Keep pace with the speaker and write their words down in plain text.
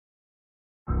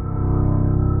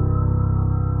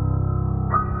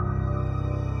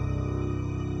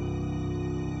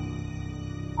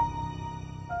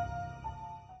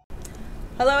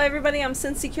Hello everybody, I'm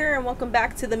Sinsecure and welcome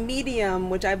back to The Medium,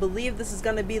 which I believe this is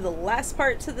going to be the last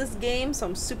part to this game, so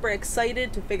I'm super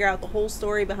excited to figure out the whole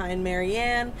story behind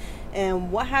Marianne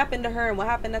and what happened to her and what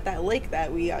happened at that lake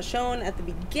that we got shown at the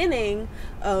beginning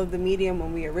of The Medium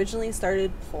when we originally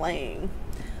started playing.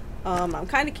 I'm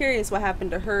kind of curious what happened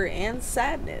to her and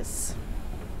Sadness.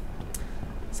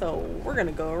 So we're going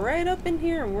to go right up in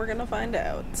here and we're going to find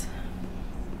out.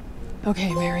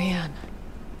 Okay, Marianne.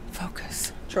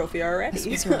 Focus. Trophy already. This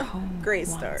was your home. Great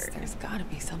once. start. There's gotta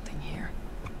be something here.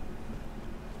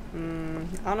 I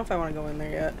don't know if I want to go in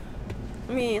there yet.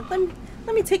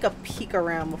 Let me take a peek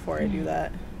around before I do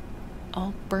that.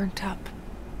 All burnt up,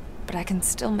 but I can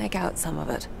still make out some of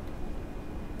it.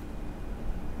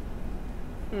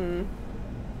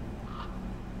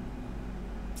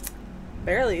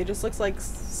 Barely. It just looks like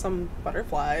some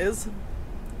butterflies.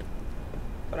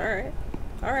 But alright.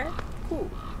 Alright. Cool.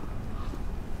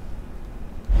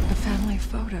 A family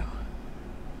photo.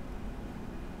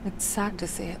 It's sad to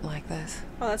see it like this.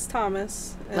 Oh, that's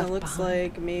Thomas. And Left it looks behind.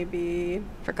 like maybe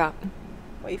Forgotten.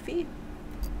 wifey?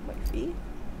 Wifey?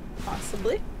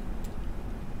 Possibly.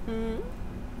 Ooh.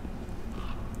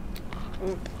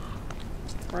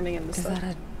 Running into Is stuff.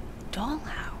 that a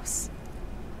dollhouse?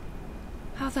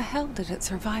 How the hell did it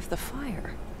survive the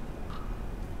fire?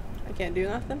 I can't do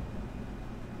nothing?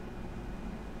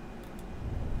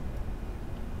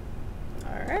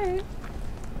 Alright.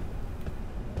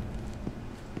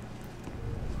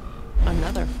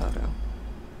 Another photo.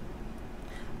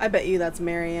 I bet you that's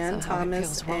Marianne, Somehow it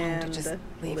Thomas, feels wrong and to just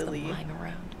leave Lily. them lying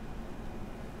around.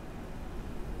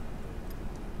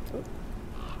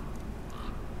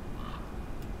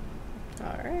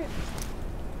 Alright.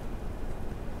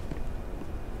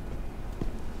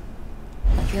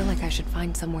 I feel like I should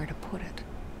find somewhere to put it.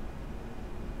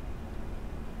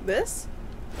 This?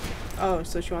 Oh,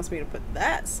 so she wants me to put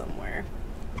that somewhere.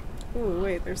 Ooh,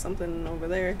 wait, there's something over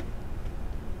there.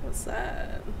 What's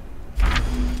that?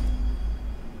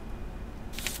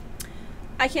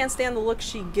 I can't stand the look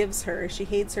she gives her. She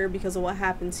hates her because of what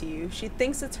happened to you. She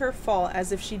thinks it's her fault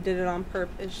as if she did it on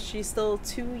purpose. She's still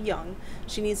too young.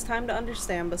 She needs time to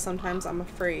understand, but sometimes I'm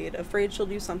afraid. Afraid she'll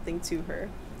do something to her.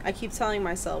 I keep telling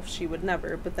myself she would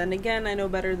never, but then again, I know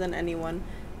better than anyone.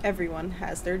 Everyone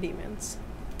has their demons.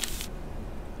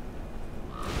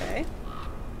 Okay.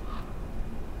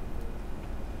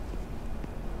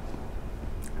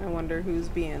 I wonder who's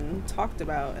being talked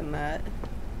about in that.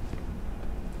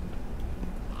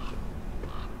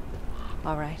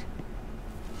 All right.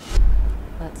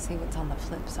 Let's see what's on the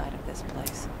flip side of this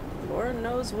place. Lord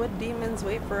knows what demons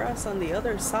wait for us on the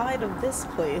other side of this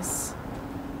place.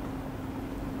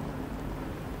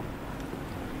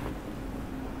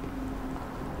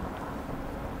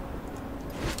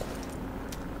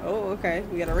 Oh, okay.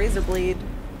 We got a razor blade.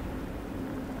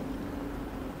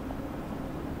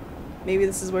 Maybe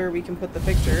this is where we can put the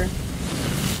picture.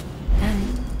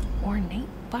 An ornate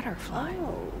butterfly.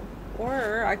 Oh.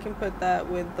 Or I can put that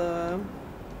with the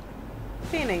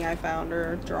painting I found,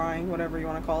 or drawing, whatever you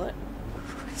want to call it.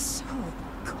 So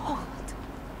cold.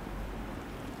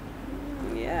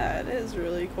 Yeah, it is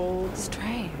really cold.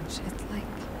 Strange. It's like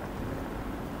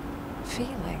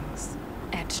feelings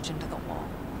etched into the wall.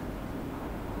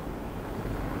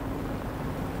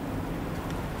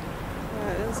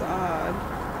 That is odd.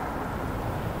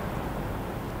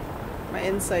 My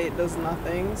insight does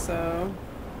nothing, so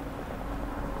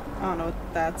I don't know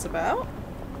what that's about.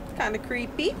 Kind of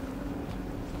creepy.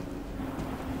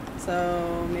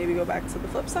 So maybe go back to the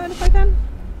flip side if I can.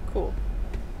 Cool.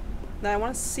 Now I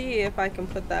want to see if I can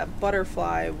put that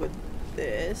butterfly with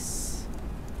this.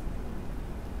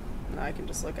 No, I can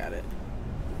just look at it.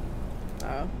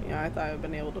 Oh, yeah, I thought I'd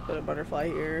been able to put a butterfly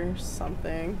here or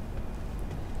something.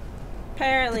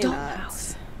 Apparently The not.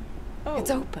 dollhouse. Oh. It's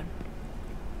open.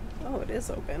 Oh, it is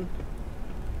open.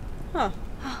 Huh.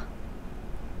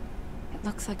 It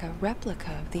looks like a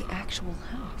replica of the actual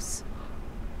house.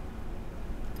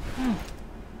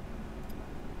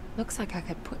 Looks like I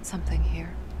could put something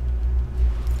here.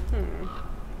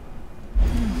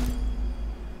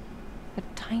 A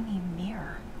tiny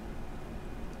mirror.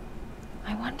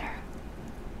 I wonder.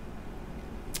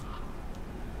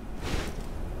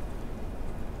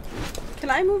 Can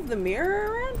I move the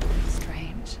mirror around?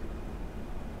 Strange.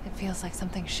 It feels like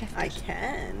something shifted. I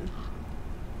can.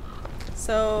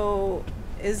 So,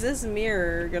 is this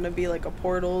mirror gonna be like a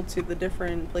portal to the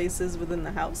different places within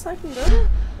the house I can go to?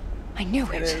 I knew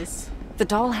it. It is. The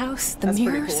dollhouse, the That's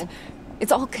pretty mirrors. cool.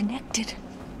 It's all connected.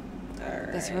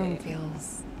 Alright. This room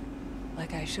feels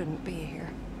like I shouldn't be here.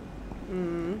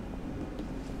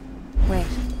 Wait.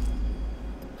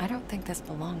 I don't think this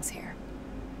belongs here.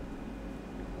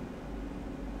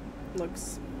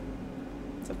 Looks...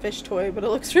 It's a fish toy, but it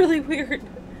looks really weird.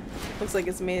 Looks like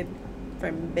it's made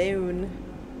from bone.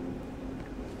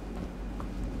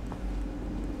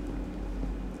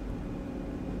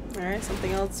 Alright,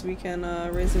 something else we can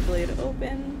razor blade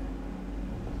open.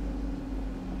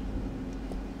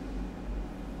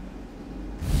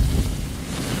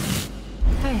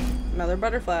 Hey. Another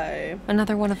butterfly.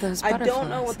 Another one of those butterflies. I don't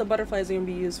know what the butterflies are going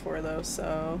to be used for though,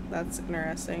 so that's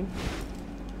interesting.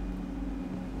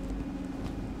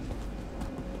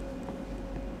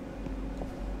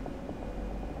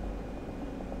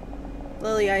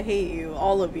 Lily, I hate you.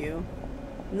 All of you.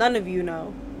 None of you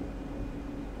know.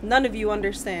 None of you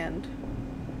understand.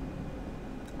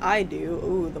 I do.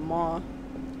 Ooh, the maw.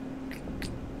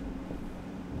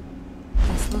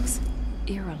 This looks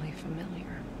eerily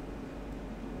familiar.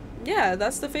 Yeah,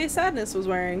 that's the face Sadness was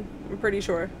wearing. I'm pretty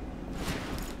sure.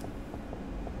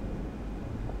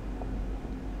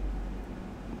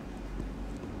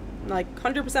 Like,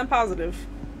 100% positive.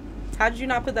 How did you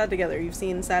not put that together? You've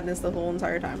seen Sadness the whole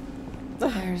entire time.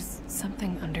 There's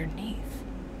something underneath.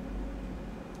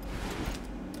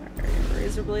 Alright,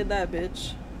 razor blade that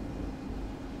bitch.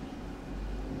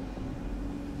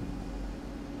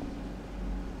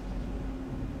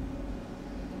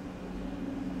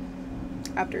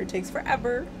 After it takes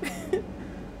forever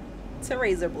to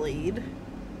razor blade.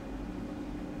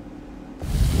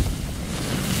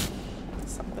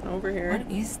 Something over here.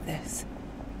 What is this?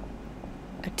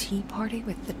 A tea party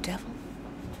with the devil?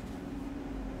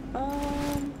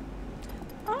 I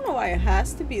don't know why it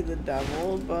has to be the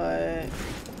devil, but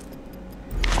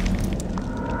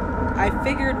I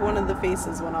figured one of the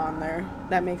faces went on there.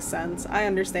 That makes sense. I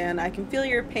understand. I can feel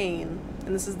your pain.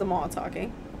 And this is the maw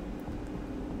talking.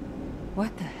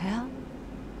 What the hell?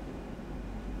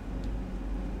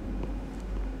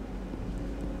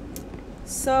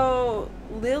 So,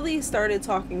 Lily started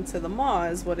talking to the maw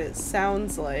is what it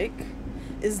sounds like.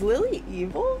 Is Lily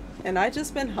evil? And I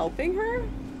just been helping her?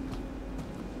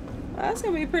 That's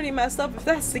gonna be pretty messed up if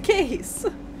that's the case.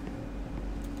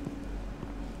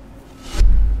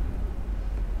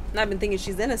 And I've been thinking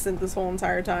she's innocent this whole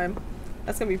entire time.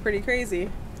 That's gonna be pretty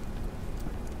crazy.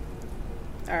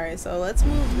 Alright, so let's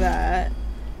move that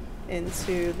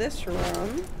into this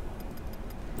room.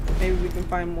 Maybe we can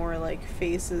find more like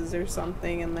faces or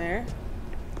something in there.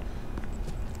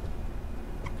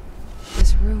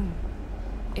 This room,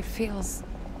 it feels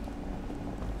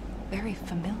very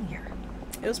familiar.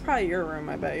 It was probably your room,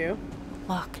 I bet you.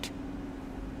 Locked.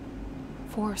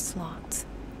 4 slots.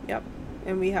 Yep.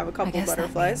 And we have a couple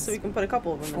butterflies, so we can put a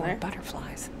couple of them in there. 4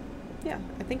 butterflies. Yeah,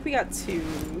 I think we got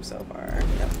 2 so far.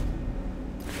 Yep.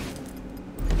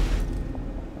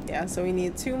 Yeah, so we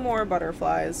need 2 more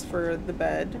butterflies for the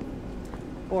bed.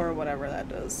 Or whatever that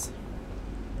does.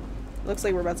 Looks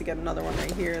like we're about to get another one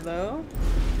right here, though.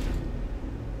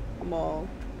 Well,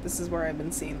 this is where I've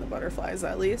been seeing the butterflies,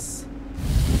 at least.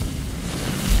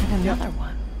 And another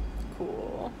one.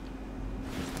 Cool.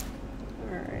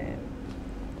 Alright.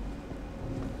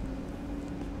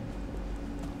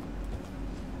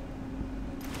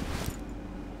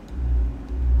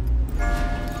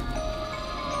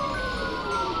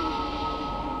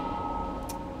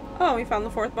 Oh, we found the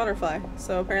 4th butterfly.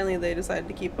 So apparently they decided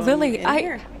to keep them Lily, in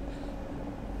here.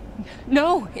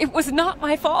 No, it was not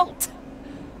my fault.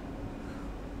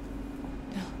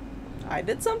 I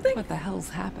did something? What the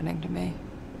hell's happening to me?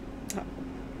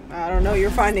 I don't know.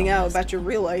 You're finding out about your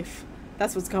real life.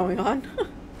 That's what's going on.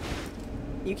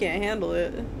 You can't handle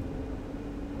it.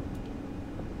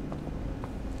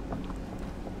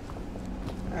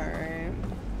 Alright.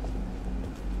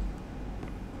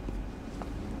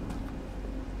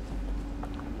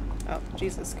 Oh,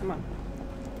 Jesus, come on.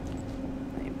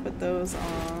 Let me put those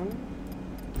on.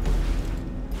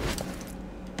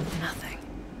 Nothing.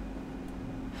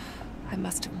 I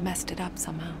must have messed it up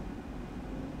somehow.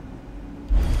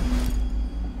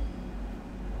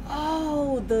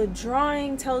 Oh, the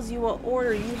drawing tells you what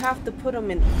order. You have to put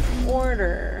them in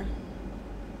order.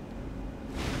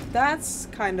 That's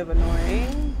kind of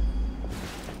annoying.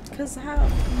 Because how?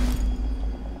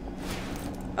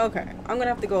 Okay, I'm gonna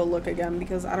have to go look again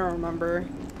because I don't remember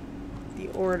the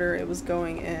order it was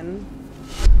going in.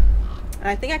 And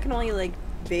I think I can only like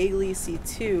vaguely see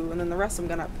 2, and then the rest I'm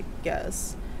gonna have to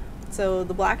guess. So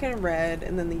the black and red,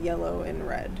 and then the yellow and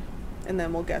red. And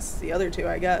then we'll guess the other 2,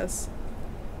 I guess.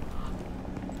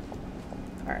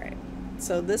 Alright,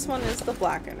 so this one is the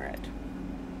black and red.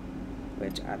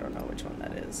 Which, I don't know which one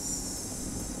that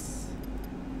is.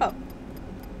 Oh.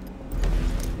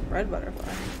 Red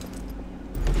butterfly.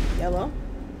 Yellow.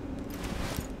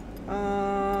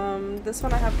 This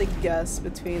one I have to guess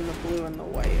between the blue and the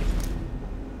white.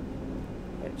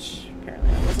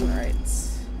 wasn't right.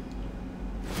 So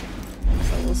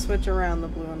we'll switch around the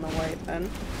blue and the white then.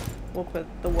 We'll put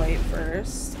the white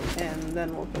first, and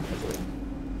then we'll put the blue.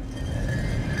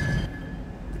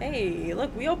 Hey,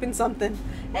 look, we opened something.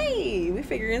 Hey, we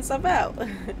figuring stuff out.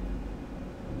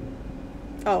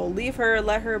 Oh, leave her,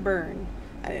 let her burn.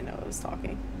 I didn't know it was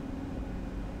talking.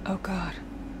 Oh God.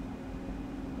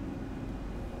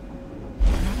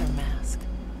 Another mask.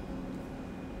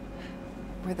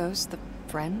 Were those the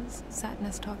friends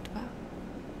Satnus talked about?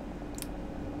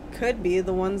 Could be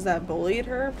the ones that bullied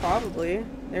her, probably.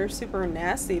 They're super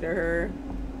nasty to her.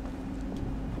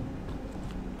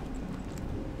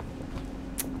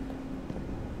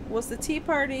 Was the tea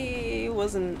party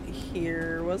wasn't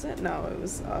here, was it? No, it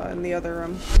was in the other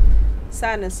room.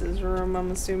 Sadness's room, I'm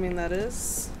assuming that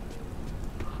is.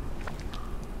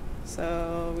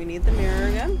 So we need the mirror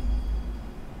again.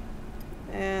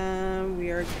 And we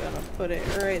are gonna put it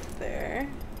right there.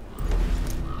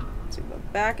 So we go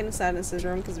back into Sadness's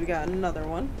room because we got another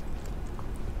one.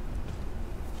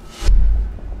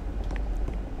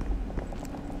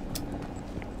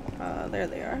 There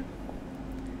they are.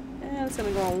 And it's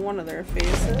gonna go on one of their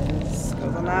faces.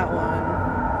 Goes on that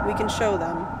one. We can show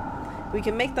them. We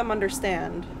can make them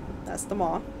understand. That's the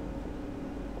maw.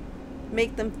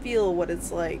 Make them feel what it's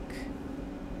like.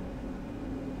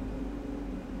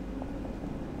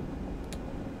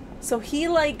 So he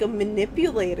like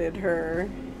manipulated her,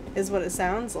 is what it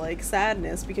sounds like,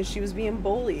 Sadness, because she was being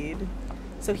bullied.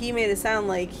 So he made it sound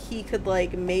like he could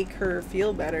like make her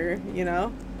feel better, you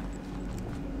know?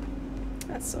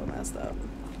 That's so messed up.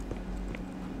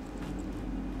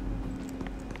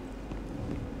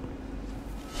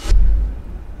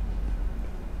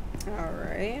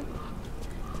 Alright.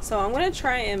 So I'm gonna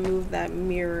try and move that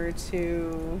mirror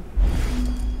to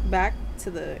back to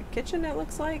the kitchen, it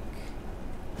looks like.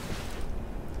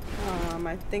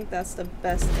 I think that's the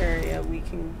best area we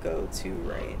can go to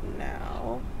right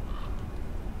now.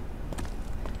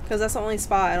 Because that's the only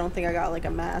spot I don't think I got like a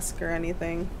mask or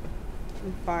anything.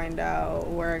 And find out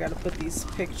where I gotta put these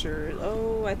pictures.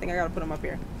 Oh, I think I gotta put them up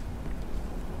here.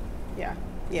 Yeah,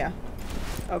 yeah.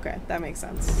 Okay, that makes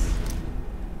sense.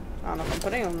 I don't know if I'm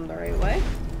putting them the right way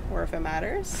or if it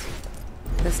matters.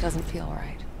 This doesn't feel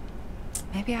right.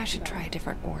 Maybe I should try a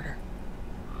different order.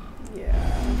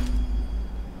 Yeah.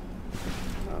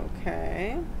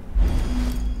 Okay.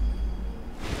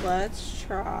 Let's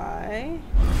try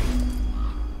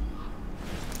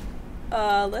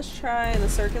the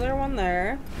circular one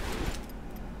there.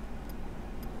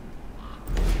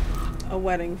 A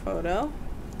wedding photo.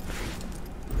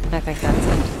 I think that's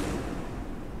it.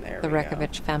 There The we go.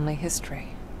 Rekovich family history.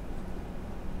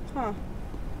 Huh.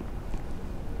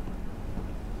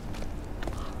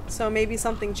 So maybe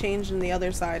something changed in the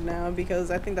other side now,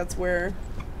 because I think that's where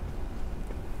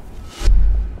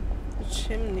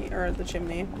the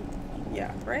chimney.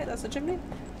 Yeah, right? That's the chimney?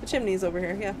 The chimney's over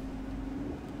here, yeah.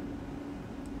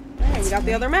 Hey, we got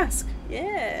the other mask.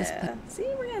 Yeah. See,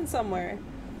 we're getting somewhere.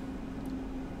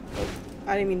 Oh,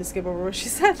 I didn't mean to skip over what she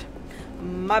said.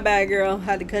 My bad, girl.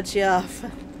 Had to cut you off.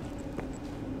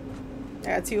 I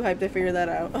got too hyped to figure that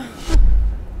out.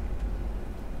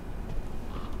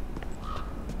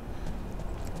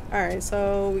 Alright,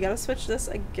 so we gotta switch this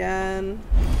again.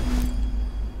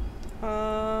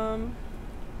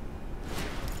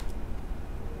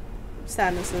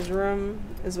 Sadness's room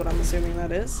is what I'm assuming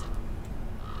that is.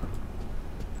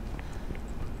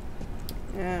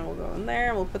 And we'll go in there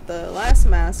and we'll put the last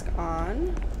mask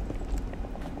on.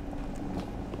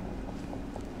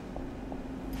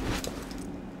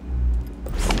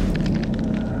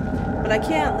 But I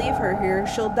can't leave her here.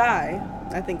 She'll die.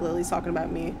 I think Lily's talking about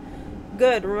me.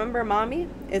 Good. Remember Mommy?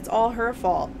 It's all her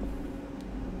fault.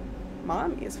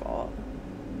 Mommy's fault.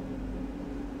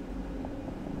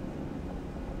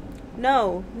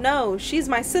 No, no, she's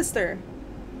my sister.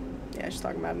 Yeah, she's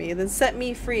talking about me. Then set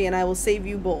me free and I will save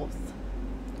you both.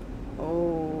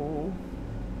 Oh.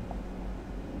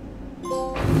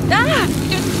 Ah!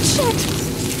 Shit!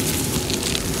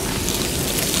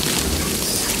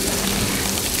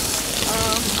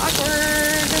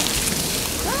 Awkward.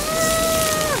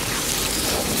 Ah!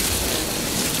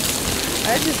 Did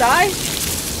I just die?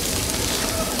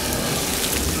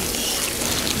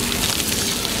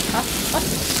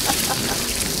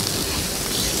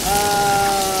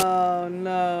 Oh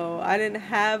no, I didn't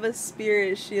have a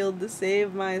spirit shield to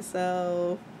save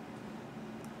myself.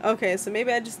 Okay, so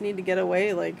maybe I just need to get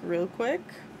away like real quick.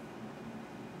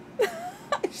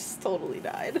 I just totally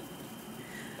died.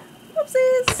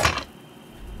 Whoopsies.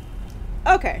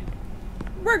 Okay,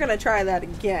 we're gonna try that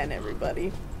again,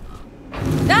 everybody.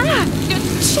 Ah!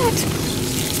 Shit!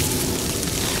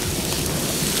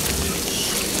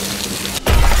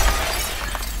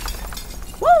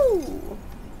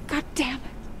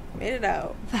 it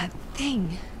out. That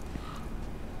thing.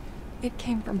 It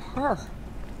came from her.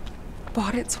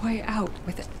 Bought its way out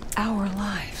with our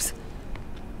lives.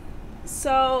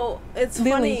 So, it's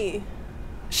Lily.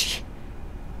 funny.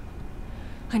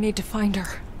 I need to find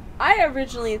her. I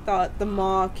originally thought the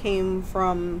maw came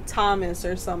from Thomas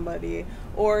or somebody.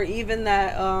 Or even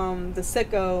that, the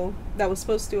sicko that was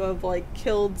supposed to have, like,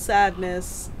 killed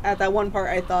Sadness at that one part,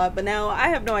 I thought. But now I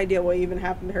have no idea what even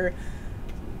happened to her.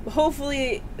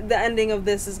 Hopefully, the ending of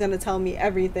this is going to tell me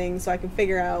everything so I can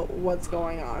figure out what's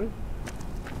going on.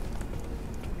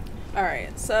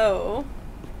 Alright, so...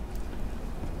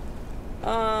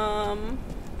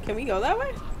 can we go that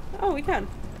way? Oh, we can.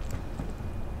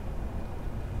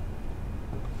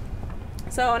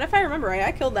 So, and if I remember right,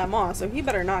 I killed that moss, so he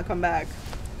better not come back.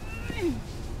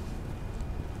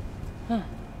 Huh.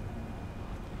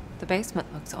 The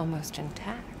basement looks almost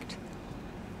intact.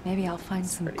 Maybe I'll find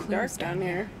some Pretty clues dark down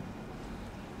here.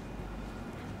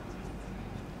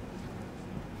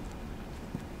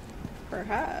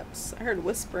 Perhaps. I heard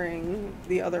whispering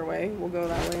the other way. We'll go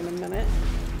that way in a minute.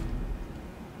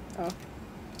 Oh.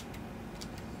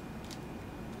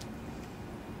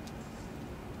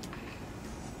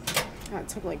 God, it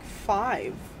took like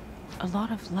 5. A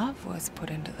lot of love was put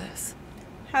into this.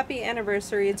 Happy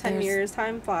anniversary, 10 There's years.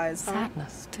 Time flies, huh?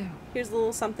 Sadness, too. Here's a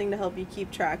little something to help you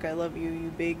keep track. I love you,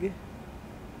 you big...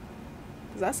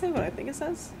 Does that say what I think it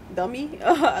says? Dummy?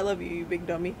 Oh, I love you, you big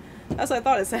dummy. That's what I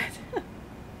thought it said.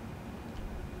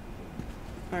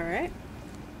 Alright.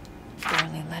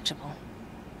 Barely legible.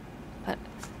 But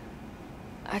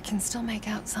I can still make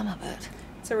out some of it.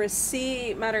 It's a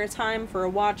receipt, matter of time for a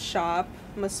watch shop.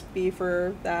 Must be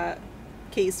for that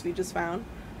case we just found.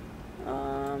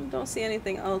 Don't see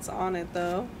anything else on it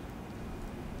though.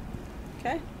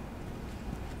 Okay.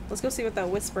 Let's go see what that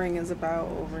whispering is about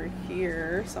over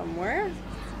here somewhere.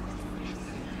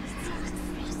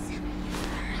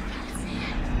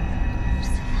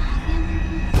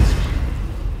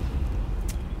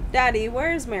 Daddy,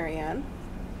 where is Marianne?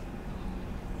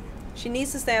 She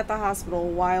needs to stay at the hospital a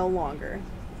while longer.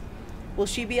 Will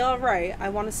she be alright? I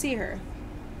want to see her.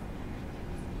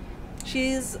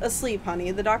 She's asleep,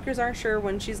 honey. The doctors aren't sure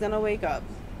when she's gonna wake up.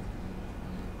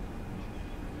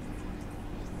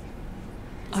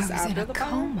 I was in a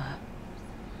coma.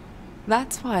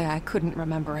 That's why I couldn't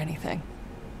remember anything.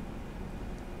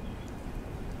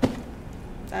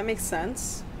 That makes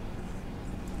sense.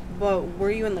 But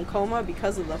were you in the coma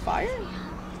because of the fire?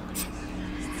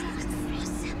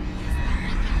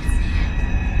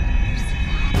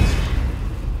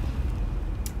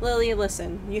 Lily,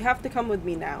 listen. You have to come with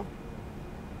me now.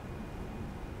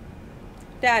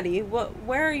 Daddy,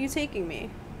 where are you taking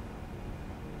me?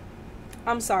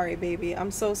 I'm sorry, baby. I'm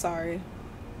so sorry.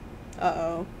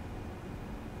 Uh-oh.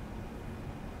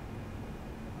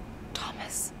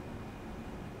 Thomas.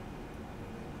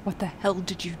 What the hell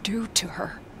did you do to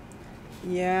her?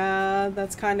 Yeah,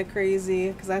 that's kind of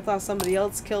crazy, because I thought somebody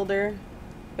else killed her.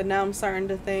 But now I'm starting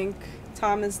to think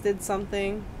Thomas did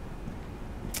something.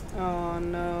 Oh,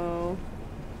 no.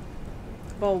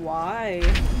 But why?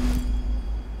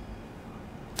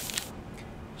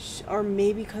 Or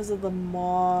maybe because of the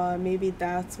maw. Maybe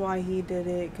that's why he did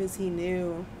it, because he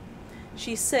knew.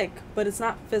 She's sick, but it's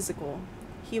not physical.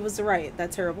 He was right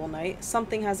that terrible night.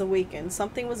 Something has awakened.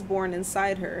 Something was born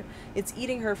inside her. It's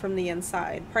eating her from the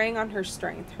inside, preying on her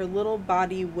strength. Her little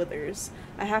body withers.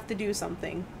 I have to do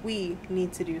something. We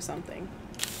need to do something.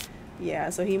 Yeah,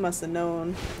 so he must have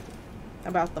known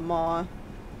about the maw.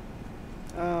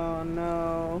 Oh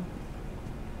no.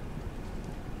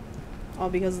 All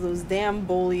because of those damn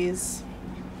bullies.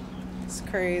 It's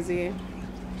crazy.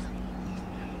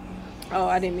 Oh,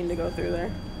 I didn't mean to go through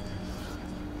there.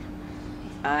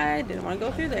 I didn't want to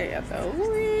go through there yet, though.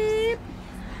 Weep.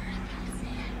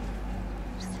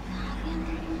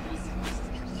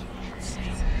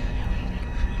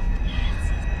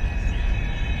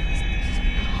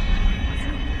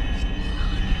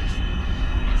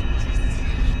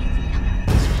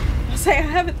 I'll say I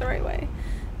have it the right way.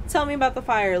 Tell me about the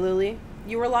fire, Lily.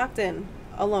 You were locked in.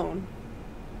 Alone.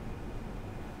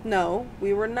 No,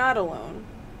 we were not alone.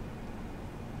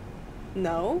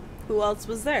 No? Who else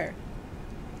was there?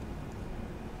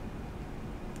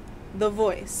 The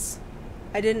voice.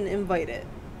 I didn't invite it.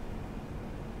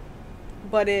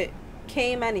 But it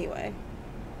came anyway.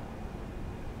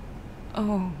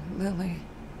 Oh, Lily.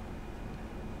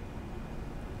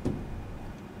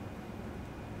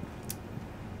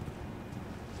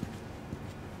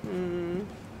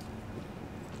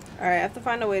 Alright, I have to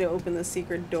find a way to open the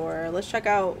secret door. Let's check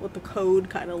out what the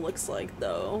code kind of looks like,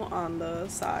 though, on the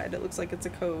side. It looks like it's a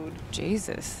code.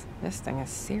 Jesus, this thing is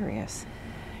serious.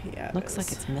 Yeah, it Looks is.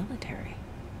 like it's military.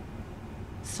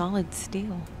 Solid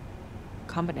steel.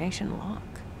 Combination lock.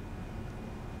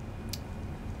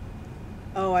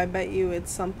 Oh, I bet you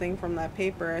it's something from that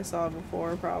paper I saw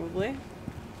before, probably.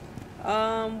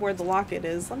 Where the locket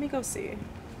is. Let me go see.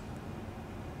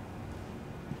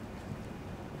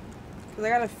 Because I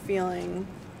got a feeling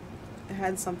it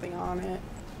had something on it.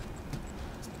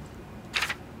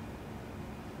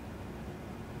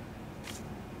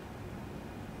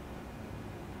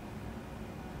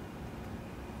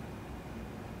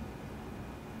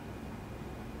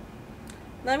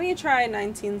 Let me try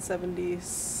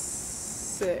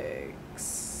 1976.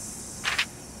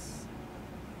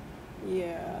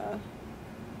 Yeah.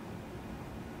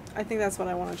 I think that's what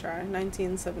I want to try.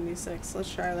 1976.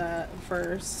 Let's try that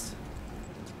first.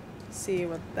 See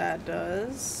what that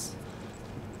does.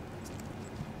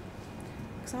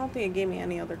 Because I don't think it gave me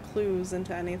any other clues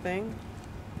into anything.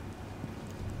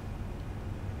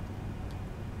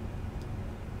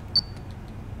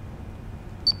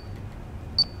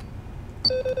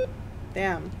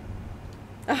 Damn.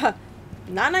 Not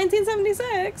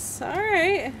 1976.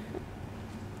 Alright.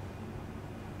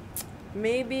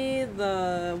 Maybe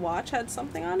the watch had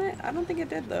something on it? I don't think it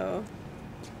did, though.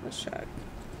 Let's check.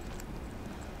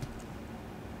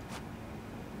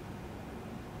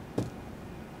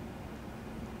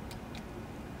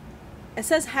 It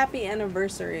says happy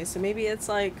anniversary, so maybe it's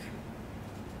like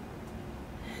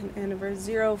an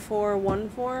anniversary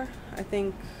 0414, I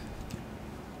think.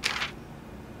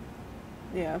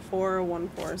 Yeah,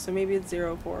 414. So maybe it's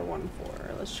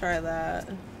 0414. Let's try that.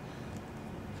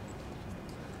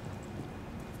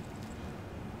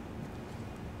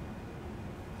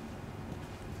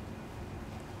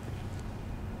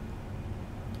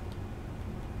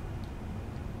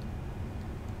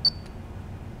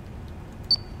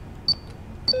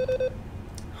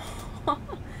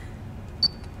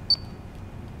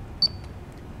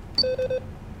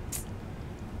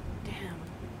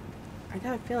 I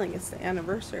got a feeling it's the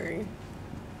anniversary.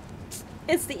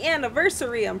 It's the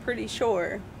anniversary, I'm pretty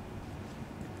sure.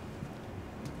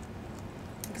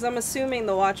 Because I'm assuming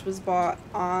the watch was bought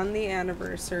on the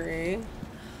anniversary.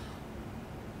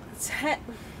 10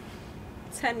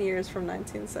 years from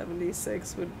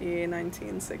 1976 would be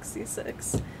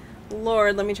 1966.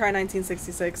 Lord, let me try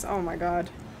 1966. Oh my god.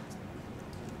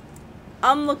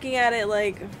 I'm looking at it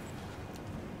like...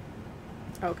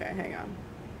 Okay, hang on.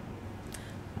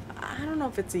 I don't know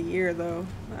if it's a year, though.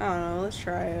 I don't know. Let's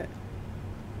try it.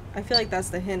 I feel like that's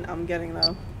the hint I'm getting,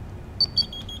 though.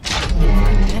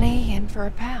 A penny in for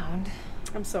a pound.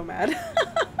 I'm so mad.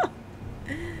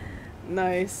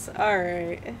 Nice.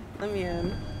 Alright. Let me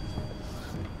in.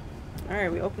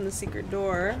 Alright, we open the secret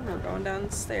door. We're going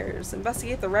downstairs.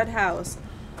 Investigate the red house.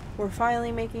 We're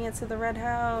finally making it to the red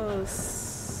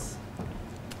house.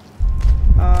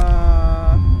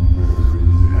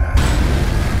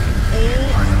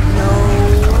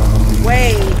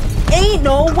 Ain't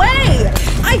no way!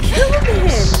 I killed him!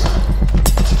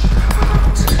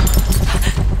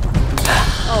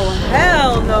 Oh,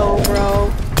 hell no, bro.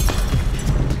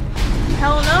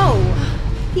 Hell no.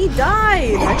 He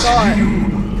died, I thought. You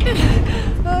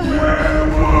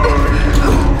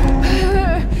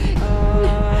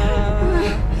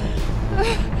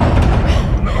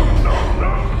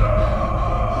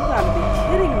gotta be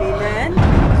kidding me, man.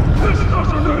 This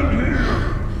doesn't end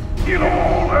here. It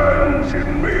all ends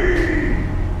in me.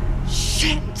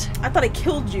 Shit! I thought I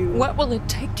killed you. What will it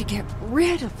take to get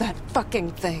rid of that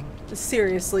fucking thing?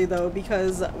 Seriously, though,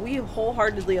 because we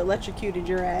wholeheartedly electrocuted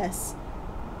your ass.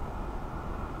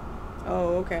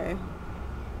 Oh, okay.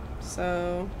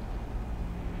 So...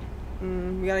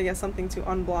 we gotta get something to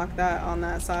unblock that on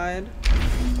that side.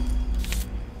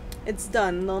 It's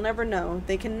done. They'll never know.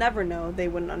 They can never know. They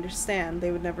wouldn't understand.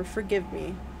 They would never forgive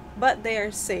me. But they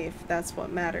are safe. That's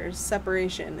what matters.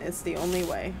 Separation is the only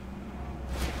way.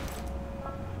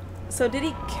 So did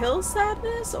he kill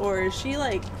Sadness, or is she,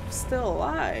 like, still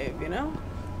alive, you know?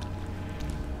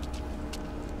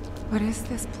 What is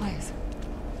this place?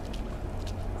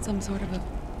 Some sort of a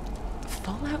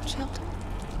fallout shelter?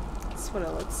 That's what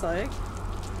it looks like.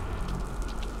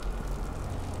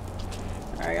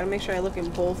 Alright, I gotta make sure I look in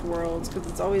both worlds, because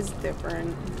it's always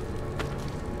different.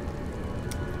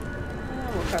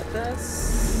 We'll cut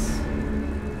this.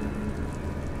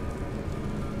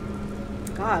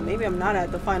 God, maybe I'm not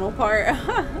at the final part.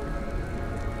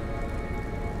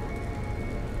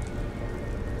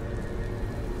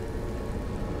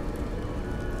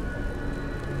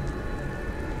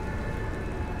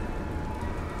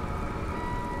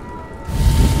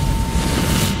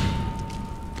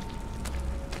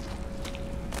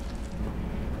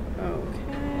 Okay.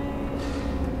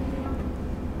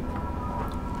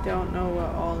 don't know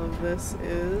what all of this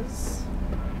is.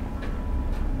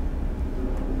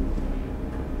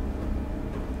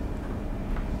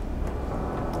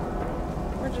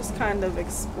 We're just kind of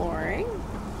exploring.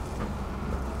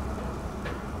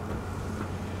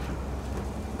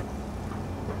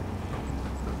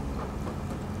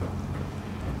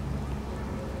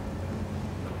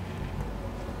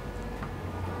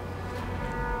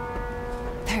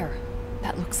 There.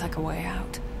 That looks like a way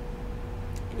out.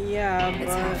 Yeah, It's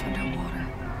but half underwater.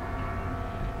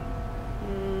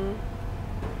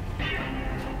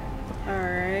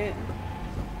 alright.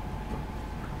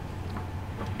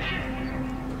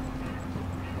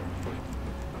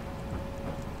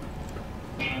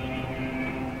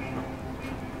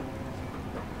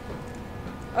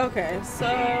 Okay, so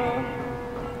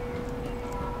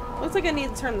looks like I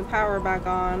need to turn the power back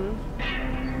on.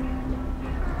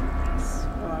 That's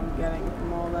what I'm getting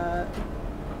from all that.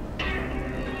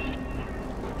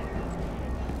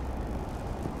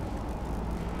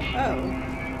 Oh.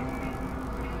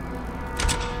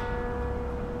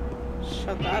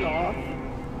 Shut that off.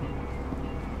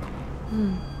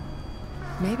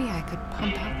 Maybe I could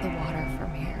pump out the water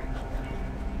from here.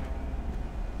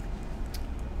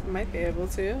 Might be able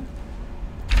to.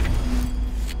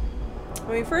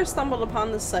 When we first stumbled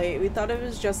upon the site, we thought it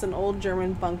was just an old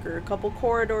German bunker, a couple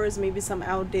corridors, maybe some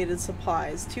outdated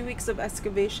supplies. 2 weeks of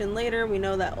excavation later, we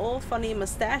know that old funny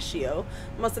Mustachio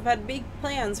must have had big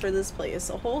plans for this place,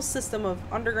 a whole system of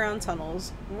underground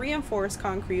tunnels, reinforced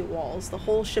concrete walls, the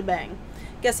whole shebang.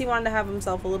 Guess he wanted to have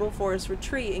himself a little forced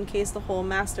retreat in case the whole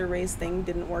master race thing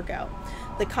didn't work out.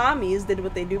 The commies did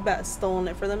what they do best, stolen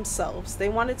it for themselves. They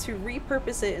wanted to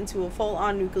repurpose it into a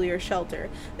full-on nuclear shelter.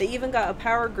 They even got a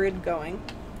power grid going.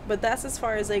 But that's as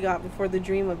far as they got before the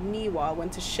dream of Niwa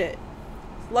went to shit.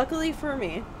 Luckily for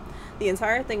me, the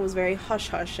entire thing was very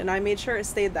hush-hush, and I made sure it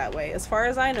stayed that way. As far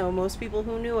as I know, most people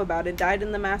who knew about it died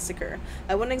in the massacre.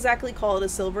 I wouldn't exactly call it a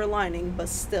silver lining, but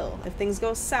still, if things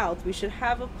go south, we should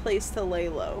have a place to lay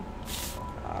low.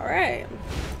 Alright.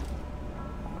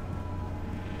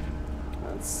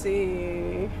 Let's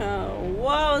see. Oh,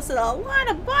 whoa, this is a lot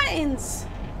of buttons!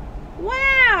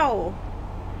 Wow!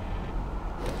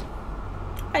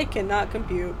 I cannot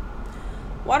compute.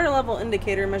 Water level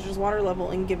indicator measures water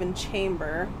level in given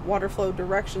chamber. Water flow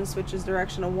direction switches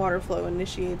direction of water flow,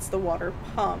 initiates the water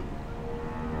pump.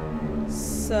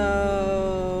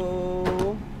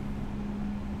 So...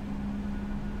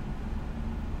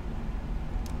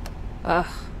 Ugh.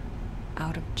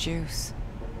 Out of juice.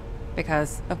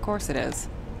 Because, of course it is.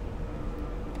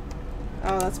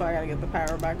 Oh, that's why I gotta get the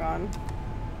power back on.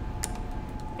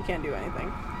 I can't do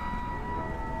anything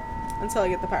until I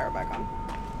get the power back on.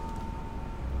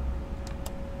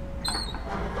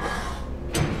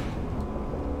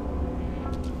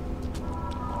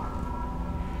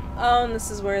 Oh, and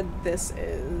this is where this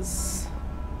is.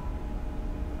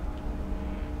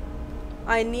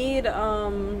 I need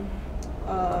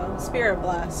Spirit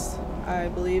Blast, I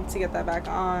believe, to get that back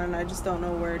on. I just don't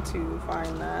know where to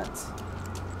find that.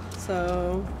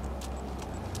 So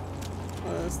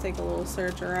let's take a little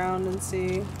search around and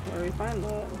see where we find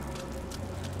that.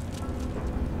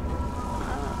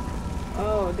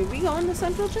 Oh, did we go in the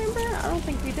central chamber? I don't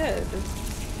think we did.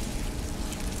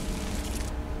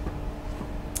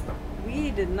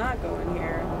 We did not go in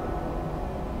here.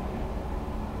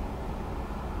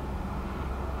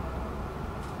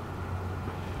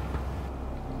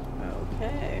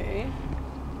 Okay.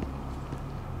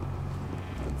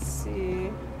 Let's see.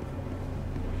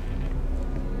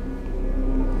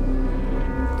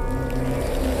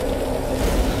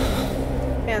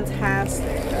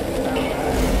 Fantastic that we found that.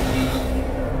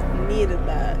 Needed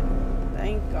that.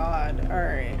 Thank God.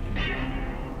 Alright.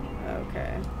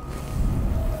 Okay.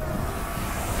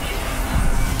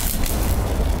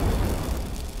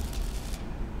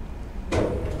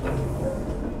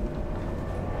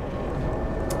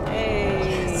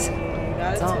 Hey,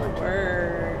 got it to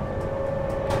work.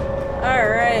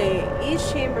 Alright, each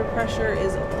chamber pressure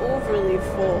is overly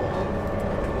full.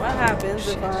 What happens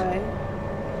if I...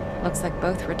 Looks like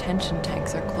both retention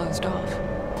tanks are closed off.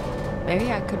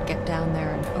 Maybe I could get down there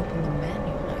and open them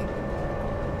manually.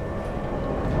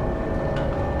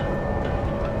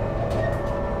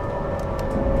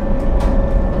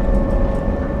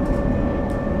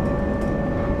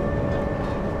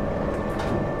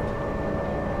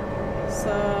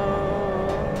 So...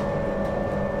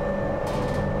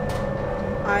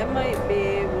 I might be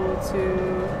able to...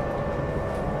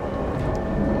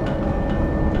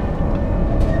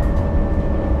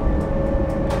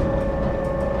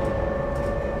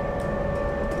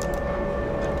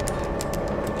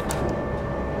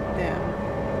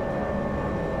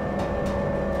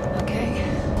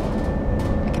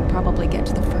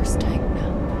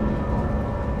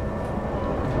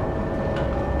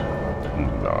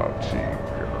 pretty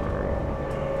girl.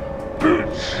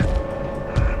 Bitch!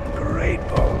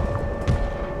 Grateful.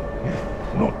 If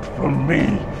not for me,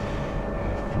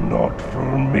 not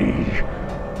for me,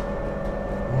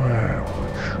 where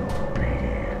would you be?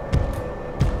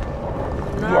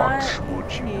 Not What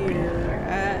would you here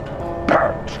at all.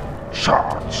 burnt,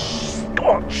 charred,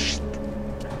 scorched,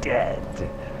 dead?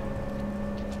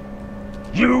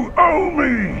 You owe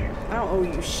me! I don't owe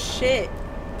you shit.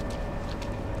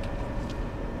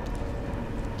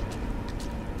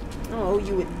 I don't owe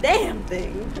you a damn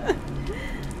thing.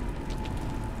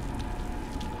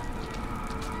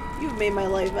 You've made my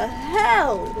life a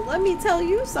hell. Let me tell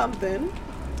you something.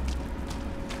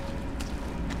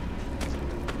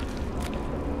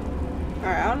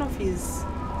 Alright, I don't know if he's...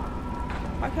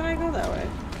 Why can't I go that way?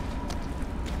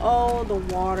 Oh, the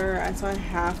water. So I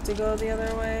have to go the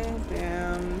other way?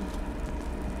 Damn.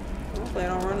 Hopefully I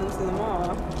don't run into them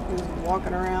all. He's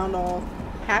walking around all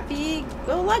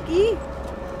happy-go-lucky.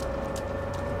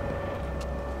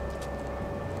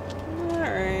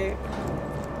 Alright.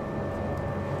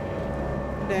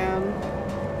 Damn.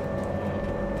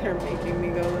 They're making me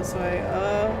go this way.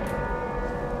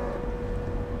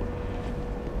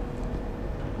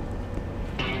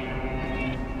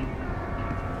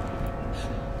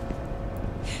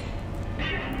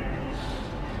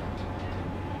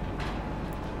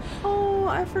 Oh,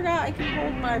 I forgot I can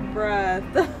hold my breath.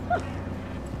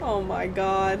 Oh my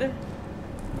god.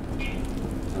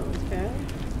 Okay.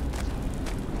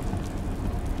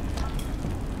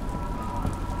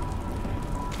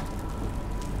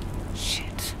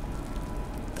 Shit.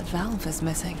 The valve is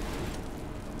missing.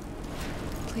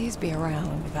 Please be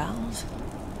around, valve.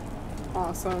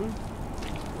 Awesome.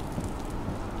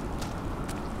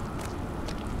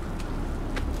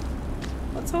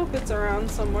 Let's hope it's around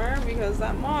somewhere, because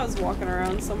that maw is walking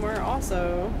around somewhere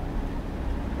also.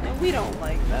 And we don't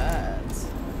like that.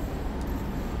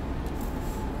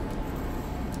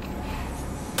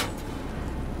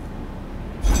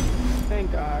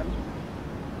 Thank God.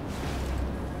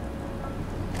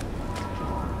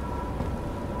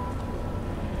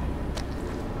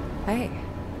 Hey.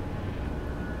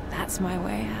 That's my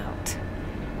way out.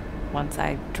 Once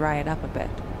I dry it up a bit.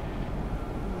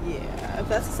 Yeah, if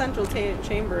that's a central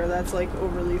chamber, that's like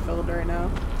overly filled right now.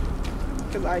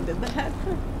 Because I did that.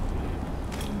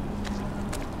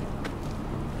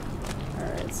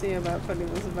 Alright, see about putting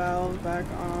this valve back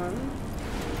on.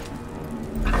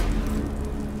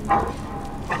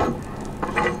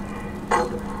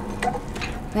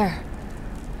 There.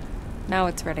 Now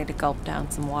it's ready to gulp down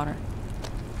some water.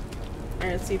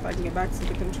 Alright, let's see if I can get back to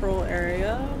the control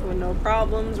area with no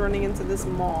problems running into this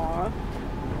maw.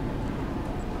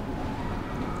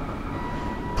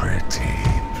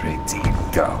 Pretty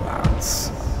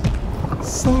girls.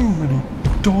 So many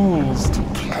dolls to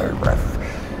play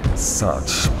with.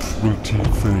 Such pretty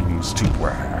things to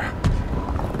wear.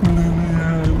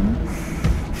 Lillian,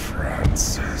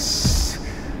 Francis,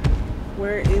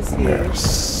 Where is he?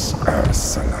 Nurse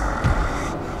Ursula.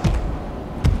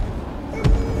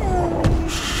 Oh,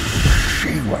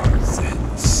 she was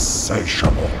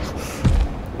insatiable.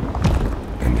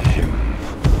 And him,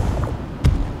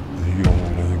 the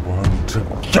only one to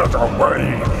get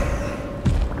away.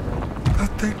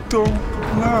 But they don't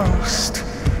last.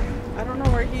 I don't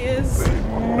know where he is. They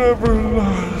never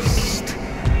last.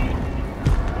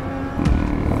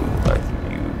 But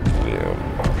you will.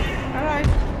 Alright.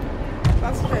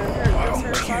 That's fair. There's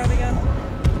her side again.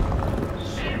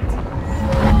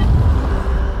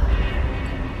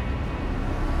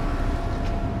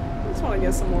 I just want to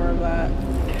get some more of that.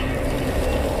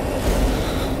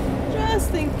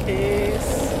 Just in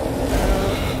case.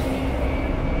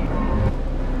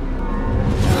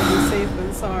 I'll be safe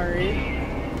than sorry.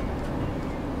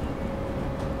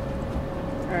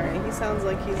 Alright, he sounds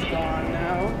like he's gone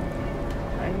now.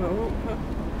 I hope.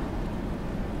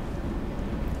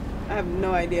 I have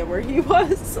no idea where he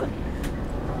was.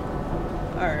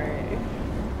 Alright.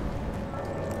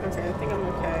 Okay, I think I'm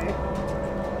okay.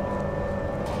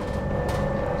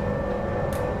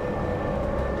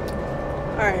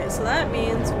 Alright, so that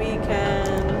means we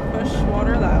can push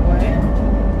water that way.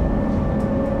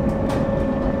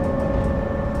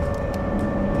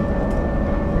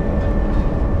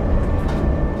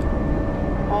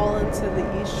 All into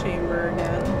the east chamber again.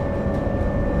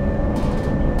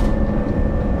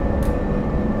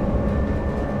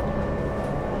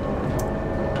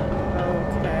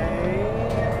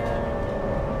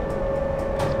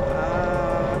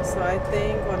 So I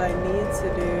think what I need to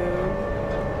do...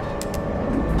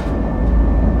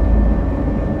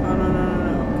 Oh,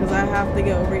 no. Because I have to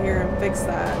get over here and fix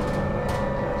that.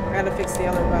 I gotta fix the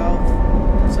other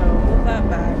valve. So move that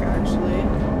back, actually.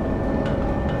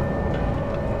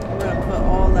 We're gonna put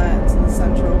all that into the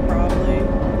central, probably.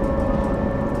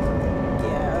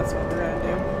 Yeah, that's what we're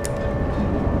gonna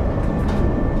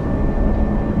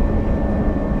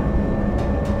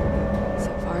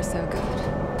So far, so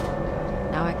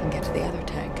good. Now I can get to the other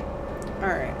tank. do.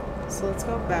 Alright, so let's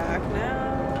go back now.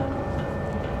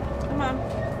 Come on.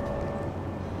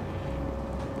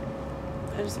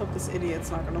 I just hope this idiot's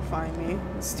not gonna find me.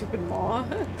 Stupid maw.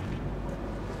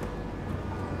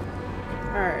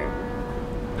 Alright.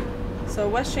 So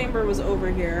West Chamber was over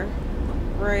here.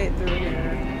 Right through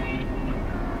here.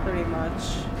 Pretty much.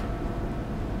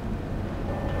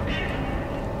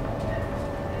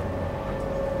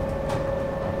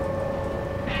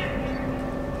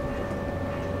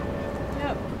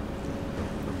 Yep.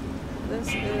 This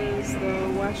is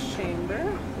the West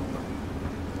Chamber.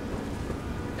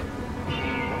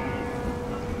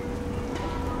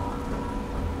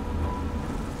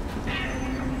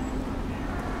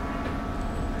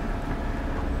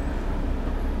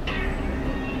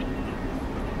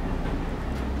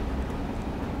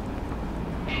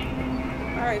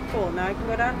 Alright, cool. Now I can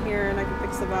go down here and I can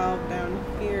fix the valve down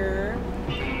here.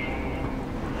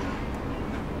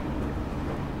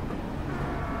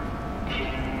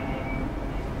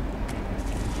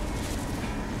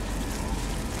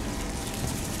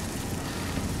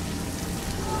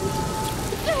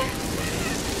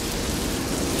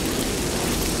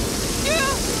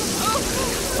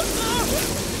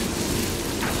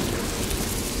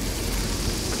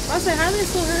 I was saying, how are they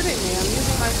still hurting me? I'm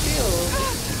using my shield.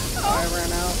 Oh, I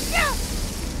ran out.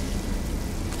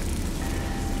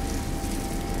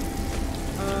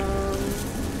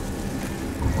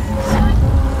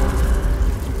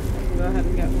 I can go ahead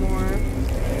and get more.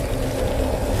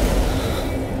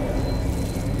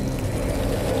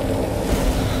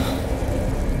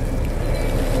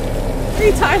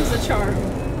 Three times the charm.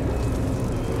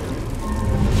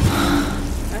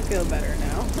 I feel better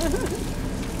now.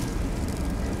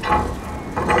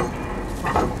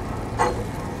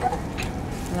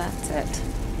 That's it.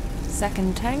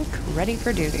 Second tank ready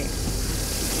for duty.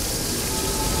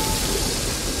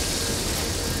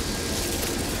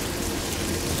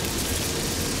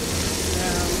 Yeah,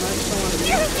 I just don't want to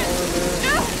use all of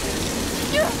it.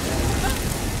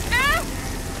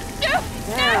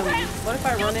 Damn, what if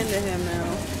I run into him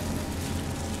now?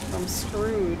 I'm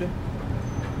screwed.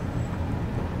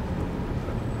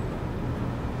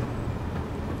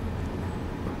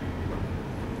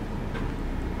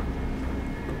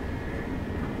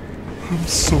 I'm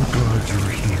so glad you're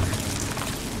here.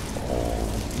 All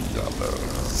the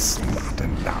others, not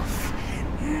enough.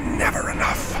 Never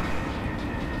enough.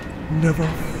 Never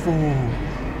full.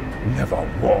 Never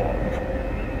warm.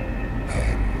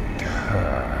 And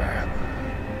her.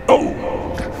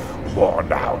 Old,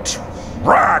 worn out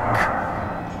rag.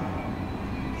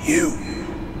 You.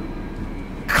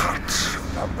 Cut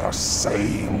from the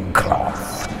same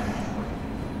cloth.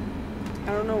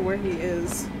 I don't know where he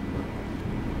is.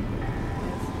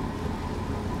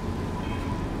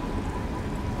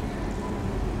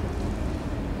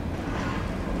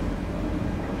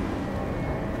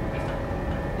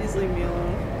 Please leave me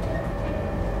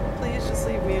alone. Please just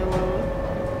leave me alone.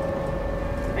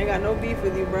 I ain't got no beef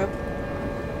with you, bro.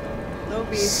 No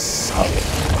beef. So much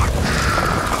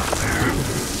out there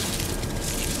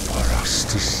for us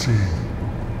to see,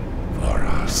 for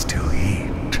us to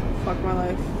eat, Fuck my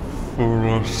life. for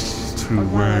us to Fuck my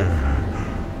wear.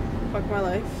 Fuck my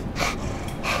life.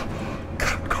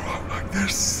 Can't go out like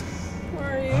this,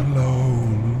 Where are you?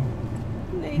 alone,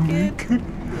 Naked? naked.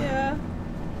 Yeah.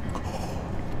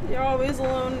 You're always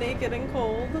alone, naked and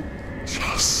cold.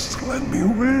 Just let me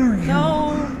wear you.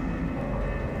 No.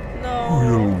 No.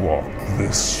 We'll walk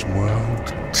this world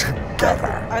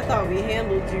together. I thought we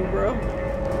handled you, bro.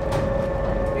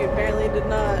 We apparently did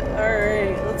not.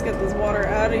 Alright, let's get this water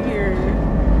out of here.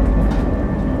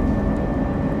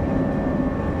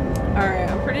 Alright,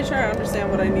 I'm pretty sure I understand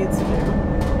what I need to do.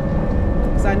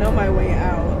 Because I know my way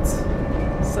out.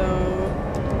 So,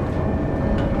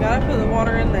 gotta put the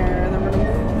water in there, and then we're gonna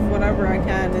move whatever I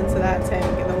can into that tank,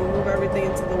 and then we'll move everything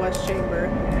into the West Chamber.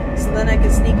 So then I can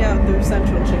sneak out through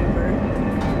Central Chamber.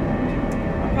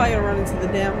 I'm probably gonna run into the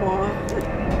damn wall.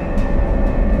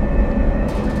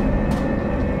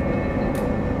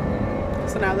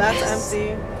 So now that's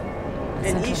empty. And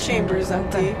Central East Chamber is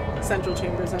Chamber's empty. Central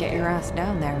Chamber is empty. Get your ass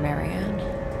down there, Marianne.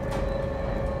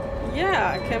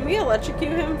 Yeah, can we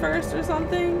electrocute him first or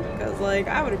something? Because, like,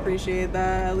 I would appreciate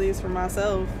that, at least for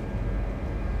myself.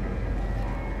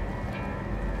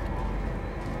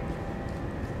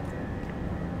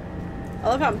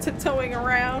 love how I'm tiptoeing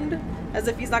around as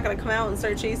if he's not gonna come out and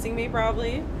start chasing me,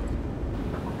 probably.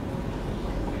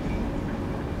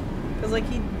 Because, like,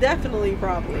 he definitely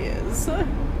probably is.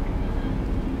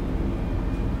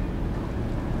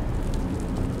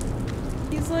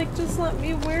 He's like, just let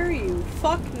me wear you.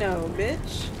 Fuck no,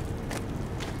 bitch.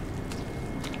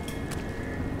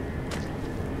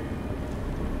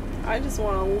 I just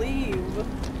want to leave.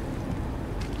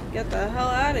 Get the hell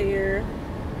out of here.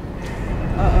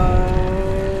 Uh-oh.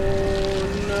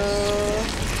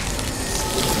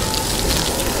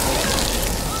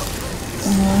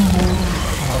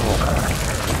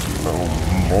 No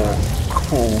more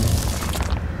cold.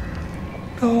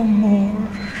 No more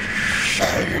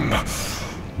shame.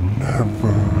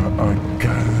 Never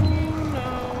again.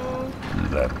 No.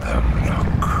 Let them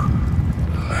look.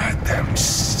 Let them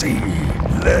see.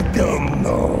 Let them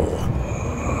know.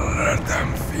 Let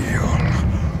them feel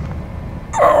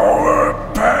our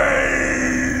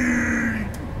pain.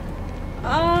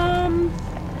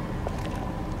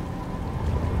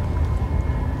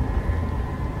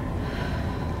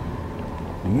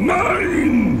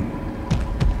 Mine.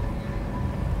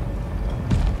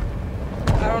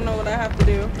 I don't know what I have to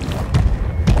do.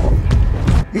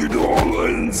 It all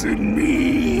ends in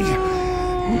me.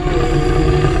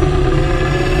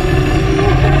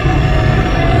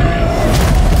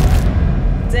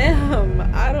 Damn,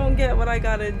 I don't get what I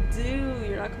gotta do.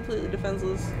 You're not completely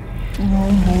defenseless. No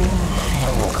more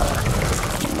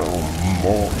hunger. No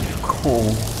more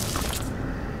cold.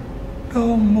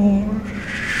 No more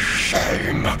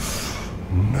shame.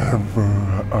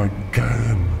 Never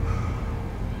again.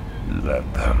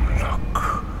 Let them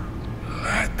look.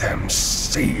 Let them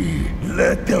see.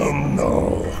 Let them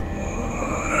know.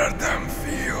 Let them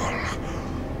feel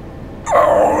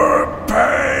our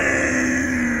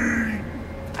pain.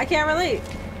 I can't relate.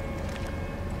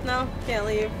 No, can't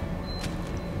leave.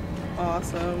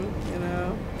 Awesome, you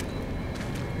know.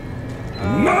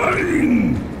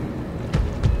 Mine.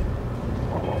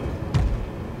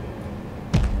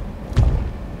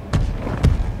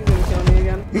 He's gonna kill me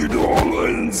again. It all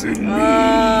ends in me. I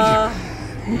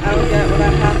don't get what I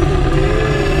have to do.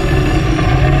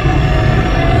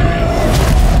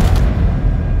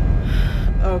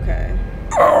 Okay.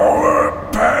 Our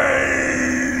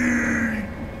pain.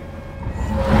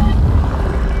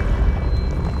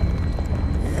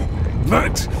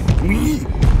 Let me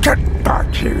get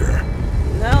back here.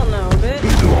 Hell no, bitch.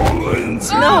 It all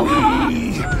ends in me. No!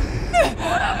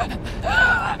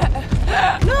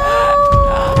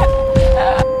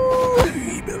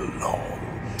 We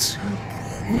belong together.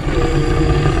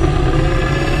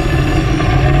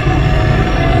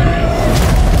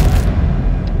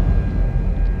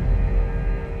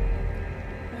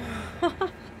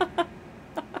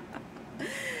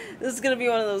 This is gonna be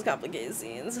one of those complicated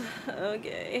scenes.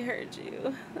 Okay, heard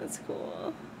you. That's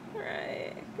cool.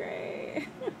 Right, great.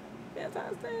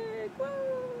 Fantastic.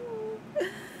 Woo!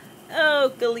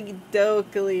 Oakley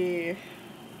dokley.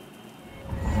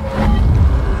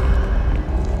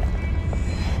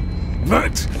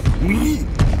 Let me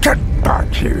get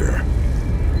back here.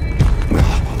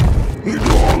 It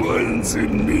all ends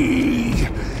in me.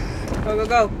 Go, go,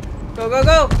 go. Go, go,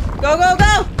 go. Go, go,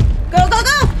 go. Go, go,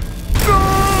 go.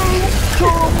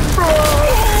 Come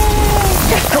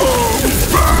back!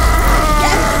 Come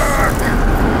back!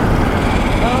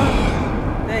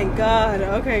 Oh, thank God.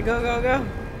 Okay, go, go, go.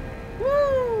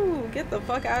 Woo! Get the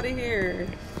fuck out of here.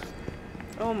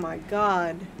 Oh my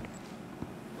God.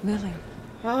 Lily,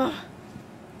 Oh,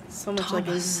 so much like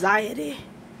Thomas. anxiety.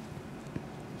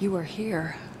 you are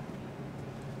here.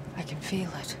 I can feel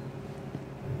it.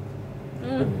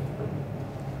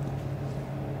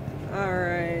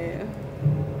 Alright.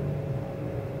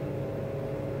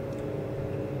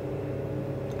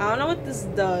 I don't know what this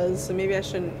does, so maybe I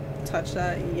shouldn't touch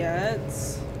that yet.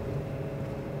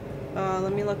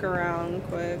 Let me look around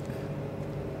quick.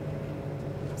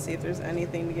 See if there's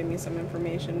anything to give me some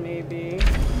information, maybe.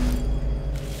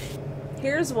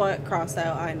 Here's what crossed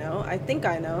out I know. I think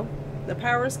I know. The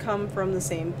powers come from the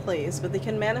same place, but they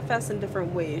can manifest in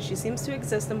different ways. She seems to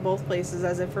exist in both places,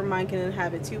 as if her mind can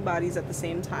inhabit two bodies at the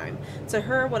same time. To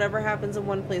her, whatever happens in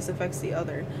one place affects the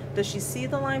other. Does she see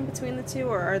the line between the two,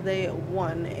 or are they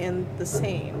one and the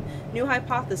same? New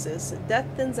hypothesis. Death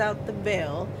thins out the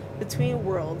veil between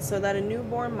worlds so that a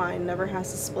newborn mind never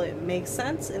has to split. Makes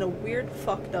sense in a weird,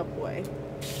 fucked up way.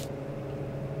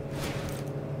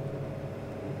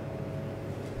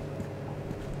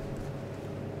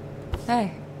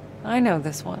 Hey, I know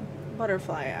this one.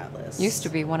 Butterfly Atlas. Used to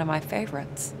be one of my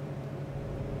favorites.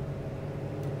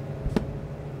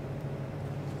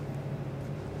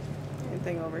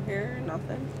 Anything over here?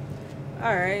 Nothing.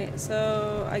 Alright,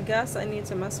 so I guess I need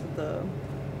to mess with the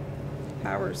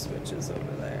power switches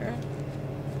over there.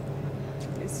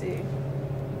 Let me see.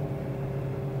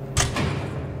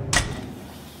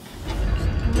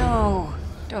 No,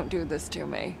 don't do this to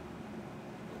me.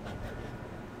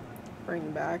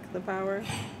 Bring back the power.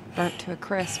 Burnt to a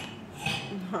crisp.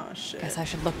 Oh shit. Guess I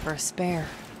should look for a spare.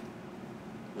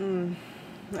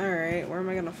 Alright, where am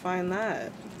I gonna find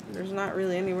that? There's not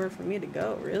really anywhere for me to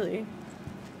go, really.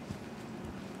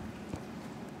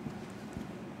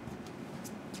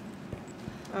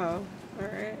 Oh,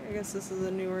 alright. I guess this is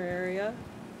a newer area.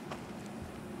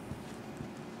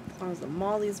 As long as the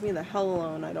mall leaves me the hell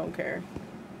alone, I don't care.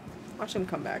 Watch him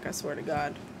come back, I swear to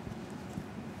God.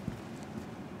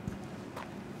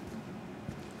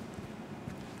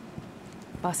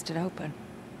 Busted open.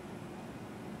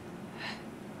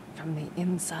 From the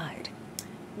inside.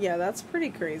 Yeah, that's pretty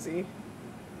crazy.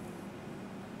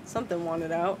 Something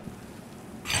wanted out.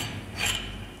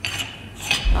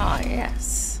 Ah,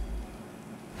 yes.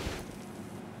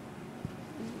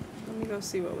 Let me go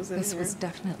see what was in This here. was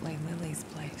definitely Lily's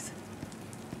place.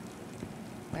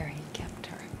 Where he kept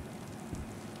her.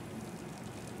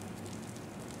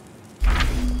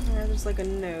 There's like a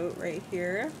note right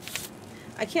here.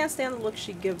 I can't stand the look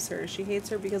she gives her. She hates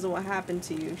her because of what happened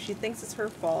to you. She thinks it's her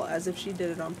fault, as if she did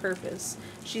it on purpose.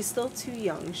 She's still too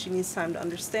young. She needs time to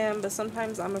understand, but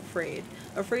sometimes I'm afraid.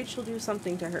 Afraid she'll do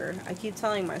something to her. I keep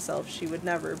telling myself she would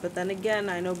never, but then again,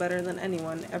 I know better than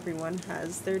anyone. Everyone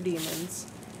has their demons.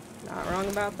 Not wrong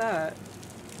about that.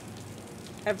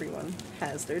 Everyone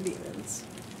has their demons.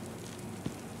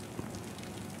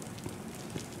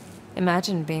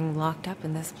 Imagine being locked up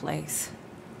in this place.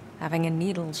 Having a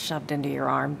needle shoved into your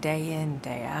arm day in,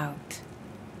 day out.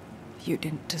 You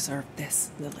didn't deserve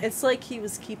this, Lily. It's like he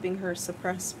was keeping her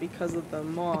suppressed because of the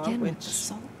maw, Again, which... with the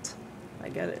salt. I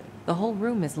get it. The whole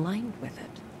room is lined with it.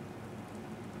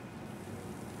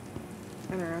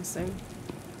 Interesting.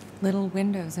 Little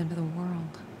windows into the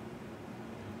world.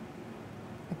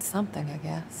 It's something, I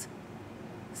guess.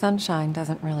 Sunshine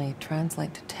doesn't really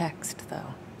translate to text,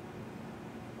 though.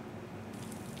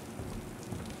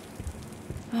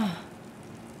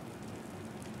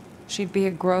 She'd be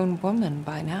a grown woman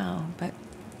by now, but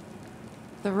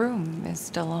the room is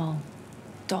still all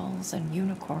dolls and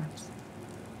unicorns.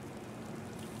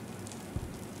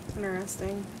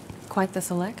 Interesting. Quite the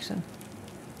selection.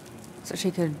 So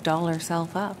she could doll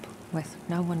herself up with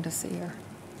no one to see her.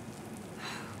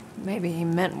 Maybe he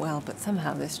meant well, but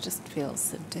somehow this just feels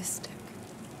sadistic.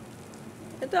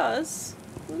 It does.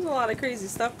 There's a lot of crazy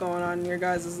stuff going on in your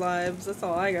guys' lives. That's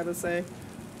all I gotta say.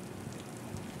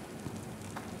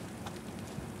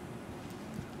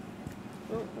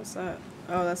 Oh, what's that?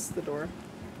 Oh, that's the door.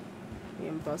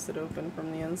 Being busted open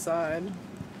from the inside.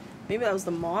 Maybe that was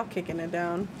the maw kicking it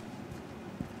down.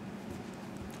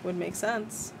 Would make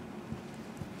sense.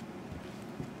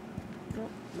 Oh,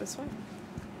 this way?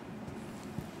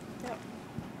 Yep.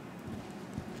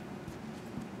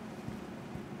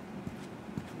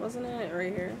 Wasn't it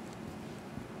right here?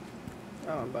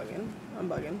 Oh, I'm bugging. I'm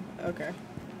bugging. Okay.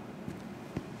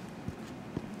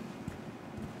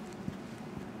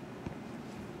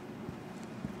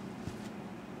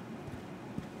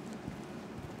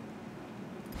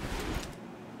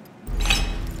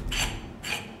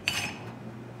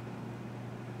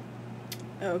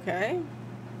 Okay.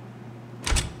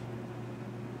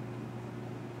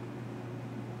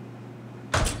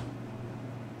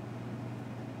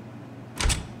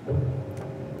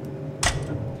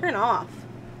 Turn off.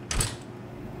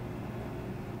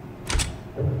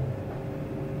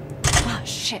 Ah,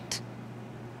 shit.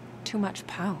 Too much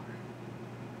power.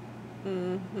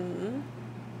 Mm-hmm.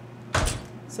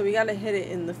 So we gotta hit it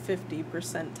in the 50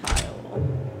 percentile.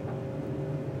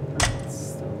 That's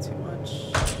still too much.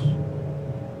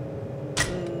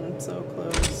 So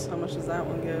close. How much does that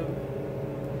one give?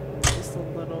 Just a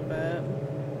little bit.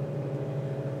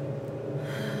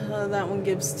 That one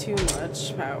gives too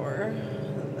much power.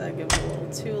 That gives a little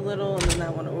too little, and then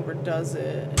that one overdoes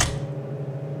it.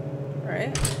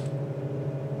 Right?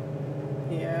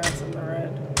 Yeah, it's in the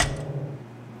red.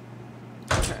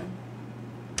 Okay.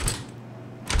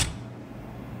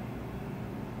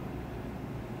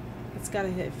 It's gotta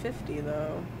hit 50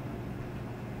 though.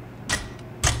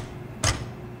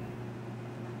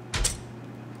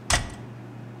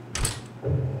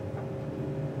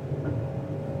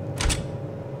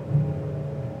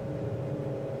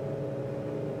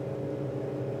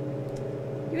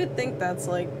 You would think that's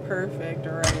like perfect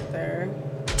right there.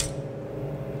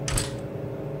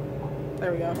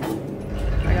 There we go.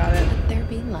 I got it. Let there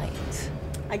be light.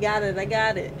 I got it. I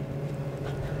got it.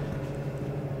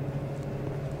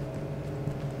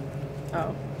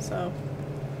 Oh, so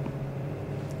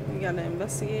we gotta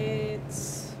investigate.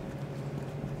 Is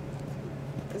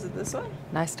it this way?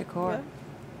 Nice decor. Yeah.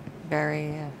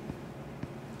 Very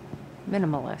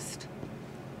minimalist.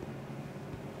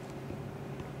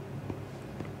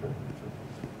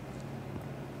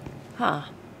 Huh.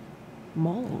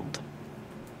 Mold.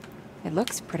 It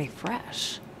looks pretty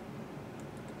fresh.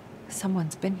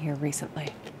 Someone's been here recently.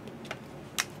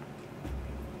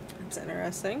 That's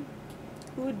interesting.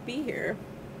 Who would be here?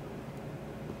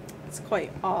 It's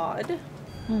quite odd.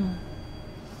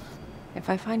 If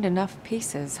I find enough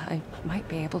pieces, I might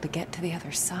be able to get to the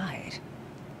other side.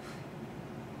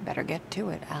 Better get to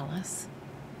it, Alice.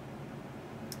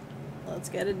 Let's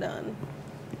get it done.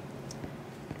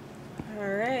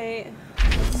 Alright,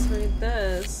 let's read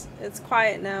this. It's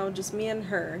quiet now, just me and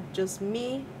her. Just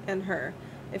me and her.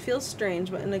 It feels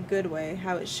strange, but in a good way,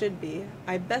 how it should be.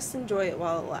 I best enjoy it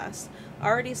while it lasts.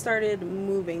 Already started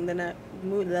moving the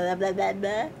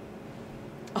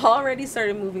Already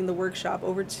started moving the workshop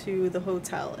over to the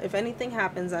hotel. If anything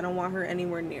happens, I don't want her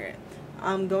anywhere near it.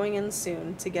 I'm going in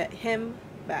soon to get him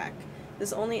back.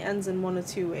 This only ends in one of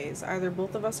two ways. Either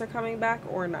both of us are coming back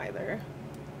or neither.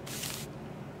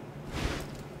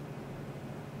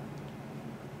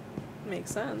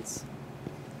 Makes sense.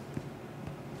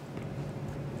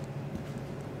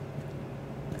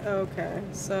 Okay,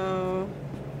 so...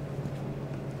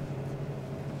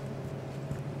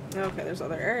 Okay, there's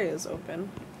other areas open.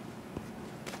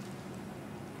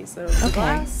 Piece of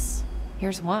glass.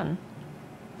 Here's one.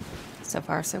 So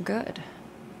far, so good.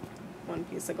 One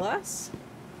piece of glass.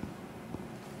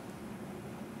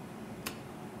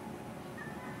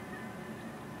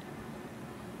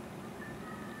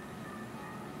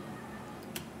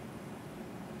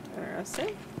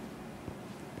 Interesting.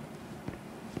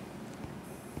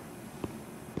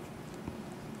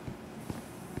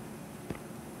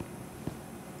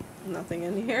 Nothing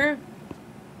in here.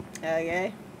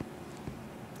 Okay.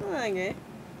 Okay.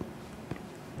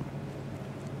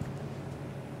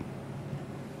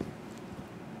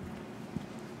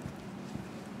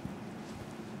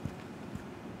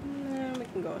 And we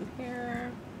can go in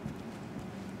here.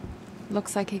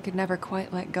 Looks like he could never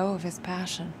quite let go of his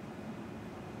passion.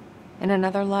 In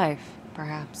another life,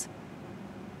 perhaps.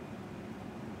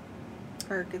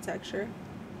 Architecture.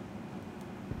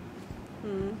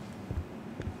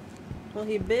 Well,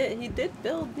 he did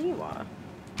build Niwa.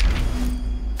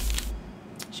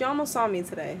 She almost saw me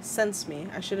today. Sensed me.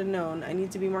 I should have known. I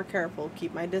need to be more careful.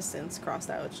 Keep my distance. Crossed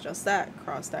out. It's just that.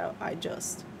 Crossed out. I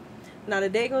just. Not a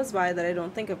day goes by that I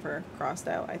don't think of her. Crossed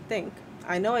out. I think.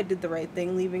 I know I did the right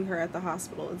thing leaving her at the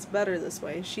hospital. It's better this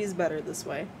way. She's better this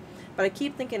way. But I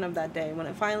keep thinking of that day when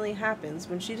it finally happens,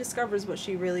 when she discovers what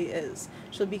she really is.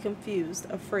 She'll be confused,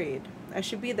 afraid. I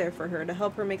should be there for her, to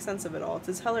help her make sense of it all,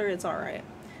 to tell her it's alright.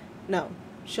 No,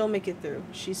 she'll make it through.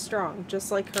 She's strong,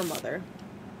 just like her mother.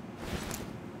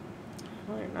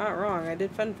 Well, you're not wrong. I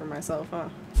did fend for myself, huh?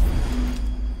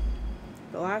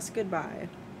 The last goodbye.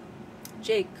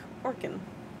 Jake, Orkin.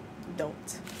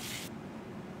 Don't.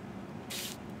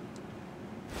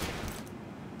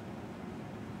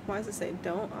 Why does it say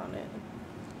don't on it?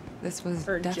 This was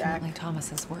Or definitely Jack.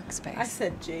 Thomas's workspace. I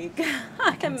said Jake. I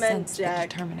I can meant sense Jack.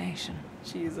 the determination.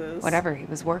 Jesus. Whatever he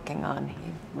was working on, he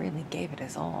really gave it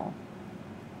his all.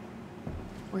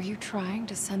 Were you trying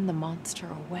to send the monster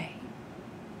away?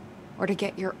 Or to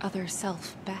get your other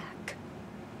self back?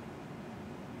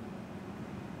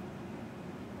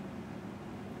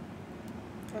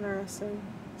 Interesting.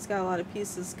 He's got a lot of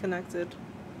pieces connected.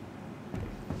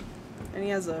 And he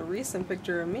has a recent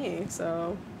picture of me,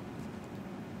 so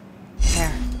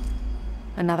There.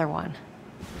 Another one.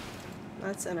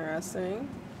 that's interesting.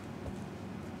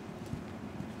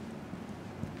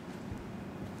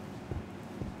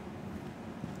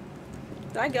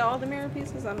 Did I get all the mirror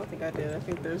pieces? I don't think I did. I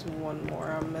think there's one more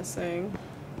I'm missing.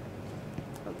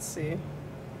 Let's see.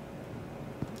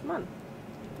 Come on.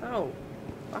 Oh.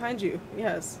 Behind you.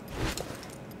 Yes.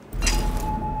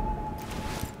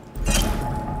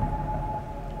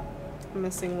 I'm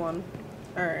missing one.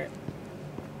 Alright.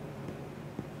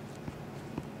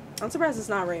 I'm surprised it's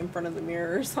not right in front of the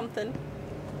mirror or something.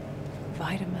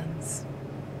 Vitamins,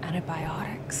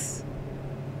 antibiotics,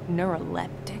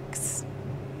 neuroleptics,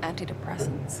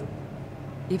 antidepressants.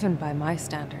 Even by my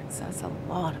standards, that's a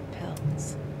lot of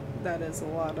pills. That is a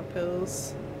lot of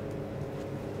pills.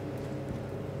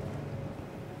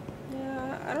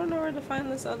 Yeah, I don't know where to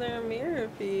find this other mirror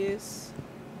piece.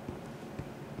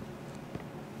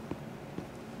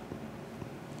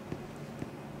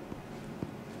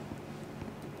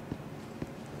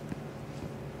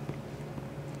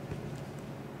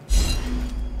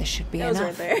 This should be It was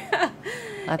enough. right there.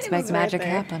 Let's It make was right magic there.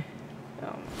 happen. Oh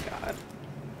my god.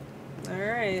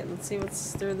 Alright, let's see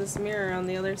what's through this mirror on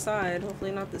the other side.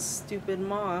 Hopefully not this stupid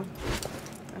maw.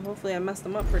 Hopefully I messed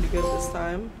them up pretty good this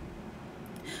time.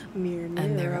 Mirror, mirror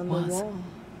And there it on was. the wall.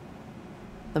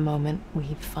 The moment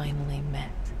we finally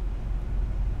met.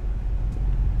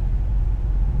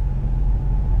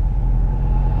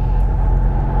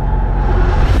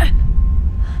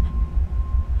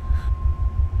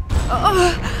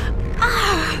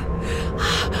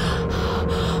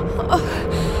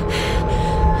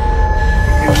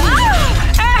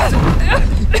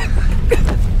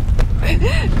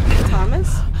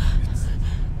 Thomas?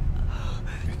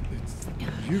 It's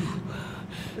you.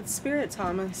 It's Spirit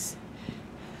Thomas.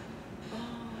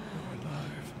 You're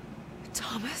alive.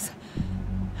 Thomas?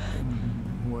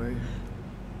 In a way.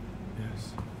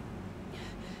 Yes.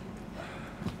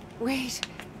 Wait,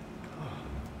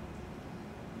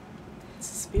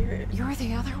 It's a spirit. you're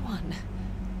the other one.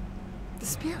 The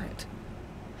spirit.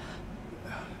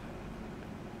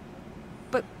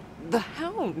 But the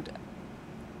hound.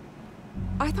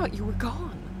 I thought you were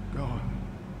gone. Gone.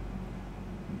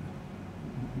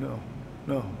 No.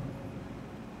 No.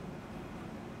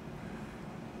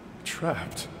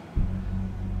 Trapped.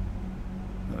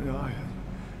 I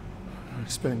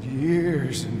spent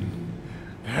years in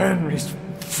Henry's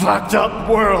fucked up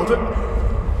world.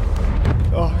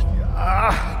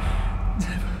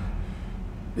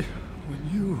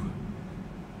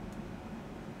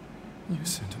 When you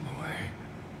sent him away,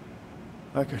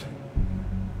 I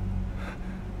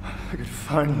could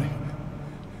finally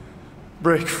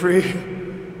break free.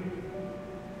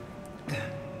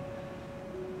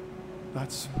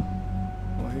 That's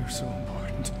why you're so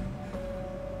important.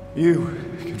 You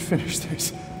can finish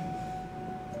this.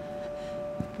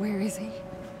 Where is he?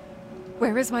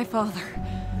 Where is my father?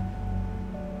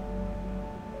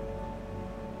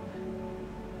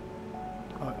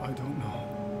 I don't know.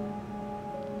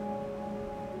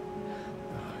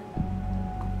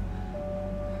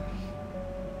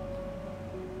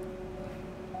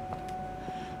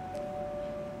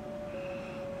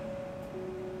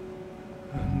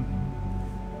 And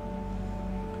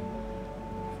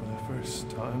for the first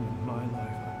time in my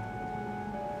life,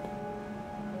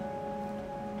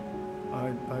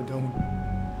 I don't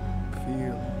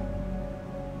feel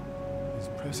his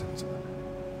presence.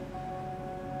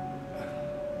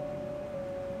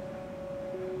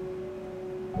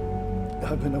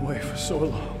 I've been away for so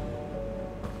long.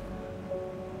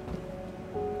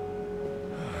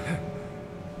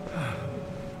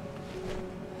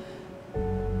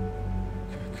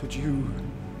 Could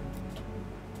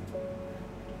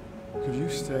you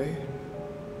stay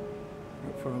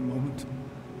for a moment?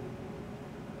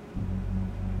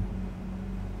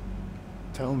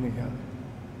 Tell me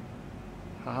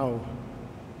how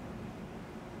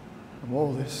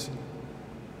all this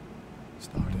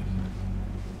started.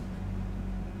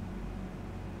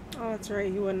 Oh, that's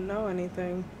right. You wouldn't know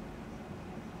anything.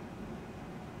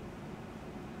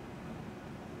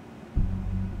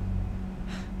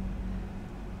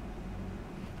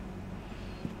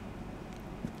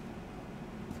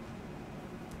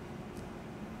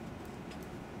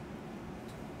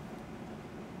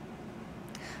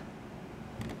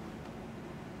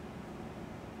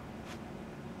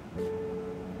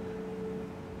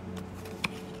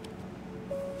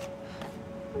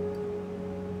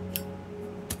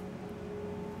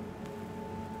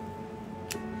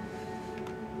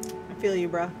 I feel you,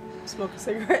 bruh. Smoke a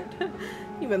cigarette.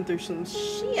 You've been through some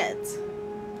shit.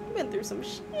 You've been through some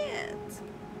shit.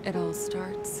 It all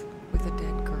starts with a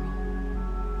dead girl.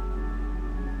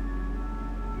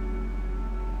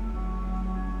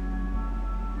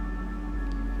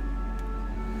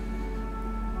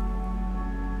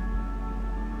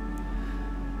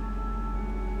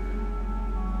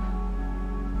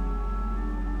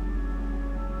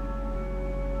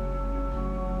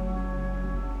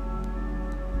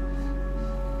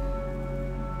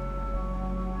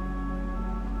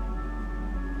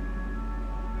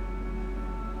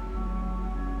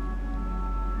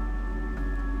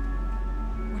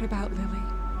 What about Lily?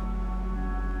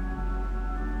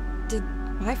 Did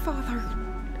my father...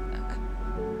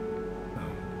 No.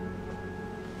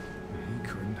 He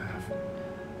couldn't have.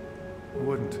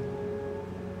 Wouldn't. He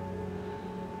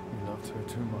loved her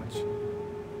too much.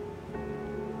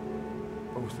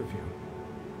 Both of you.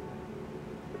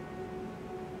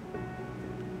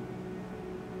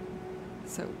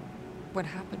 So, what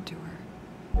happened to her?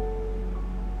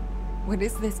 What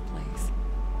is this place?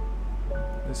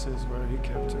 This is where he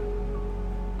kept her.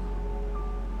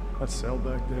 That cell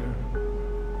back there.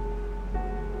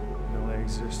 It only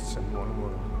exists in one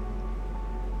world.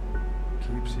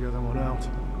 Keeps the other one out.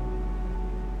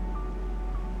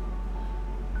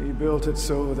 He built it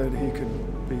so that he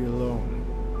could be alone.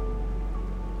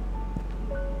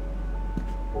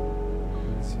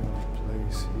 It's the only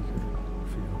place he could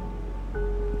feel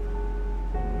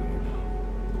able.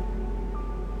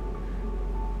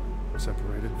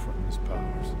 Separated from his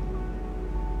powers.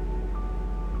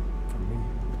 From me.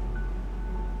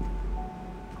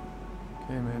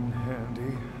 Came in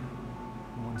handy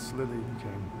once Lily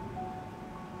became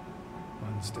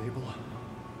unstable.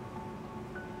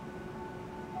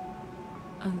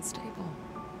 Unstable?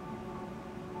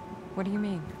 What do you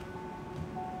mean?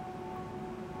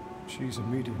 She's a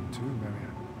medium too,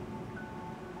 Marianne.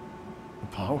 A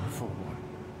powerful one.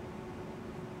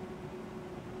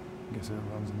 Guess it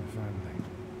runs in the family.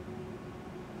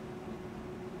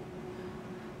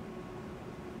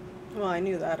 Well, I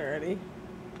knew that already.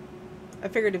 I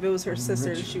figured if it was her sister,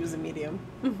 Richard. she was a medium.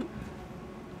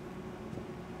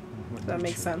 That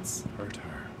makes Richard sense. Hurt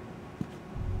her.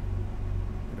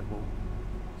 It awoke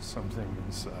something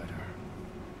inside her.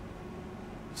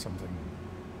 Something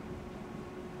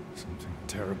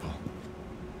terrible.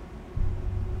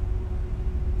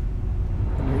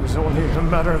 And it was only a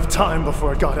matter of time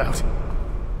before it got out.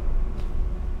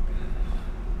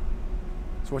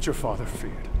 It's what your father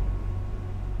feared.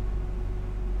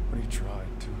 What he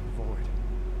tried to avoid.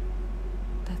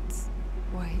 That's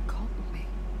why he called me.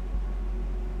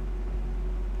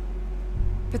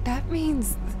 But that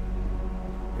means...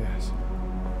 Yes.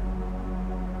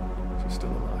 She's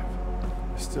still alive.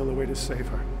 There's still a way to save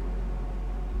her.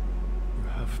 You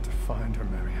have to find her,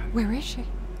 Marianne. Where is she?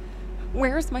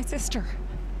 Where is my sister?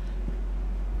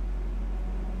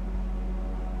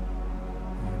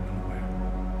 You know where.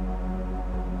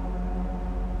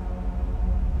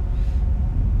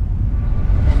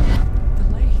 The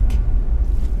lake.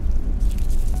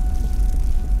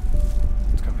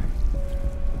 It's coming.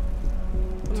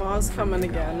 Mom's coming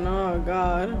again. Oh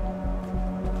god.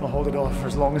 I'll hold it off for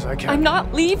as long as I can. I'm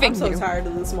not leaving I'm so you. tired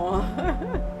of this, Ma.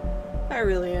 I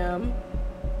really am.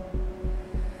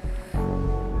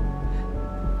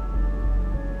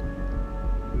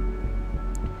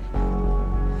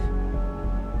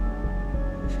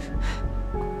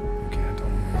 You can't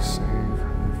always save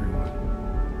everyone,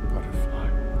 Butterfly.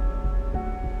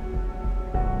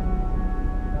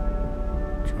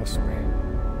 Trust me. I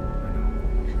know.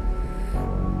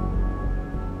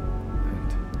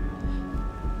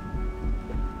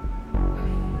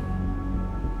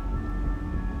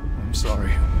 And I'm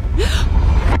sorry.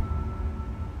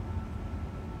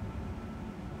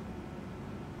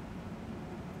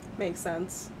 Makes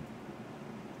sense.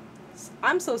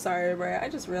 I'm so sorry, Bray. I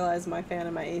just realized my fan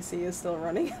and my AC is still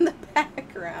running in the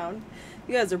background.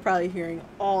 You guys are probably hearing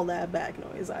all that back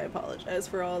noise. I apologize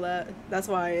for all that. That's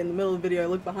why in the middle of the video I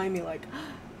look behind me like,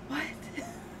 what?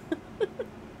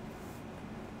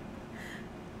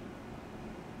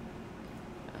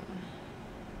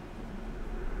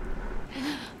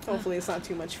 Hopefully it's not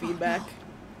too much feedback.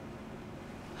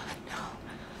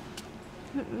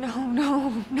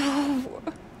 No.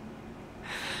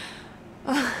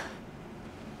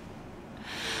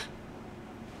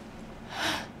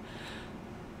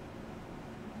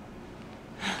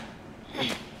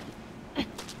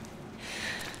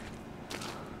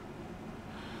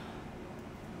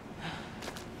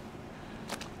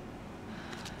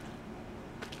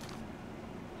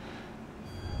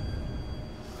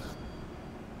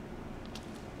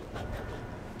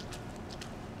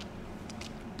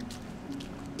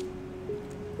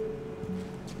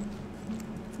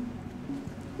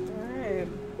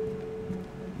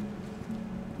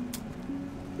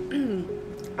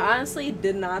 I honestly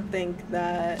did not think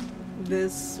that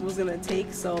this was gonna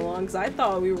take so long because I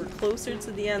thought we were closer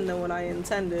to the end than what I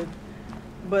intended,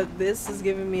 but this is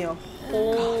giving me a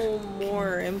whole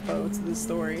more info to the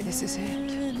story. This is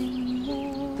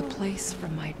it. The place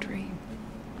from my dream.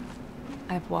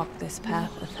 I've walked this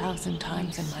path 1,000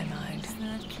 times in my mind.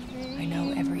 I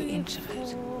know every inch of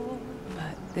it.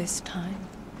 But this time,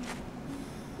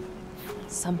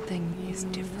 something is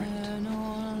different.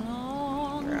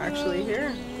 We're actually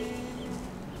here.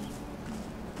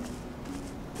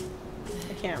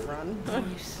 I can't run.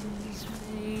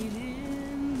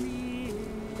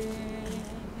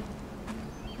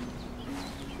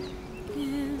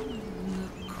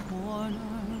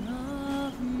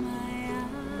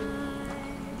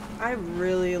 I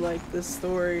really like this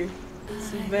story. It's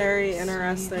very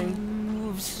interesting.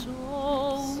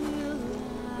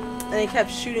 And it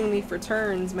kept shooting me for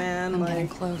turns, man. I'm getting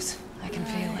Like, close. I can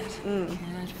feel it.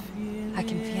 I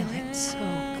can feel it so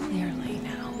clearly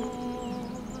now.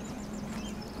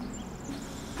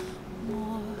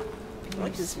 I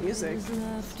like this music.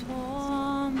 Left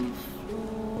on the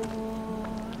floor.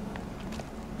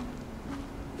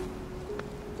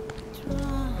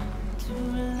 Drawn to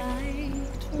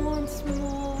light once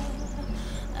more.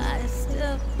 I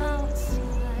step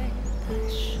outside. I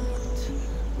shut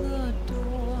the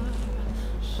door.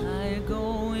 I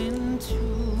go into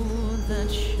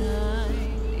that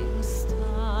shining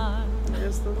star.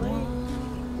 There's the light.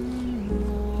 One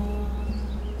more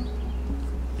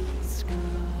scar.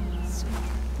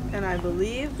 And I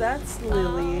believe that's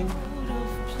Lily. Out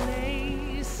of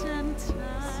place and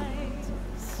time,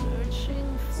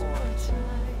 searching for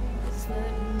ties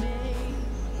that may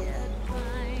yet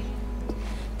bind,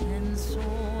 and so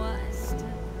I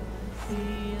step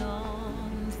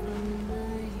beyond the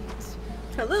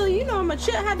night. Lily, you know how much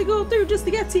shit I had to go through just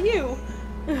to get to you.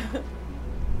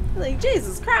 Like,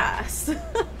 Jesus Christ.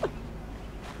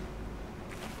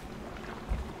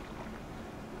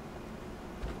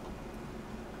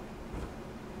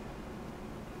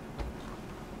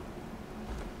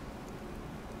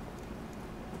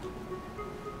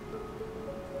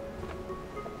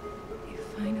 You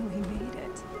finally made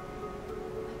it.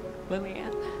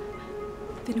 Lillian.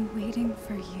 I've been waiting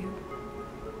for you,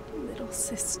 little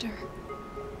sister.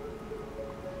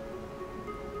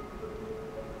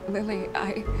 Lily,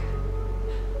 I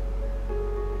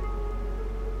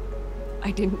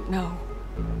didn't know.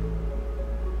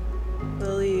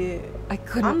 Lily, I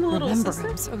couldn't I'm the little remember. sister?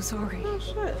 I'm so sorry. Oh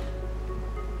shit.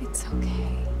 It's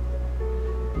okay.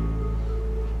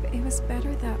 It was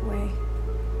better that way.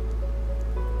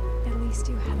 At least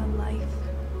you had a life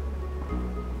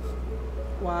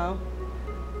Wow.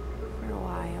 for a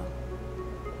while.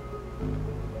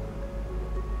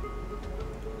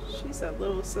 She's that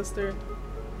little sister.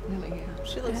 Lillian.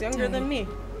 She looks That younger day. than me.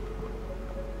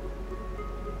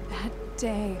 That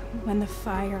day when the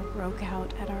fire broke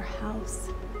out at our house,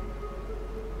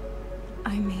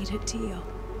 I made a deal.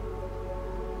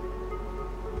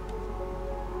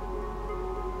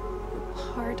 The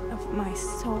part of my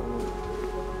soul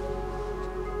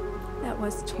that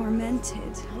was tormented I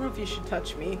don't know if you should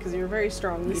touch me because you're a very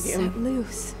strong was set medium.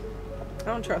 loose. I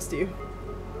don't trust you.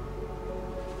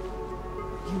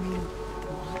 You mean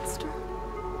the monster?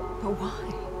 But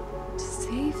why? To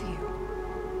save you.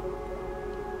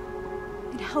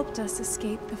 It helped us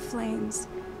escape the flames.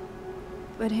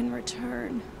 But in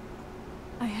return,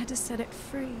 I had to set it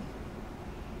free.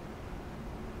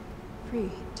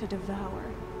 Free to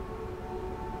devour.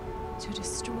 To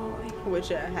destroy.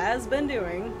 Which it has been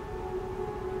doing.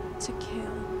 To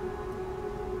kill.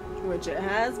 Which it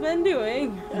has been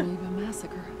doing. Leave a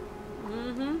massacre.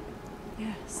 Mm-hmm.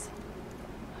 Yes.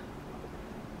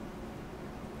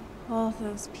 All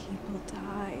those people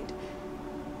died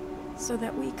so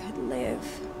that we could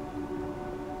live.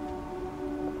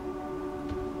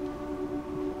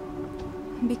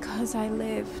 And because I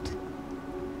lived,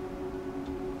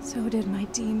 so did my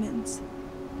demons.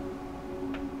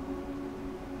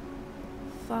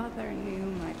 Father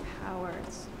knew my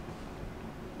powers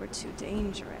were too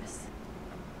dangerous.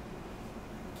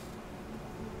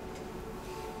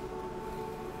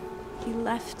 He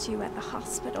left you at the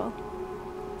hospital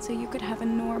so you could have a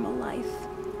normal life.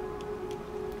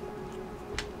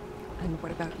 And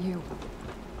what about you?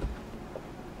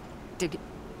 Did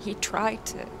he try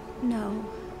to... No.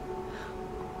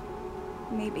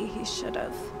 Maybe he should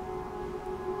have.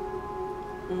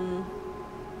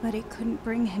 But he couldn't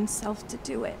bring himself to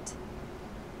do it.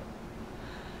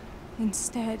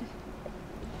 Instead,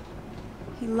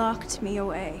 he locked me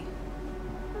away.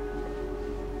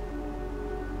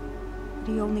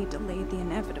 But he only delayed the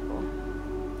inevitable.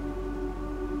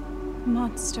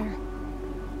 Monster.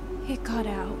 It got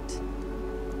out.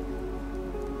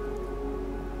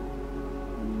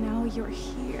 And now you're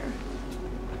here.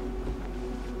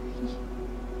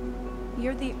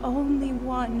 You're the only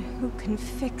one who can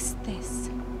fix this.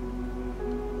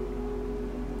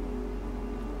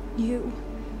 You.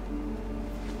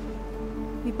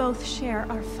 We both share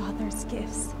our father's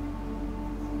gifts,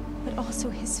 but also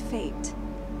his fate.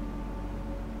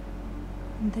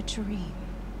 And the dream.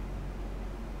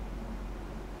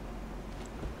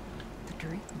 the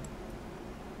dream?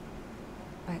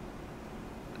 But...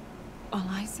 all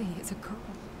I see is a girl.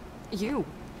 You.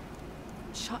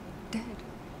 Shot dead.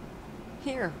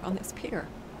 Here, on this pier.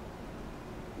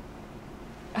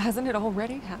 Hasn't it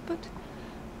already happened?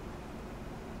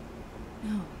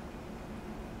 No.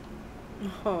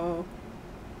 Oh.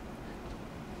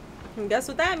 And guess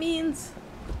what that means?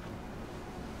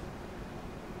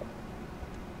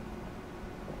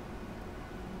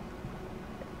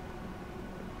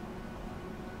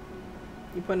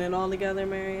 You putting it all together,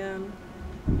 Marianne?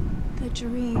 The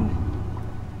dream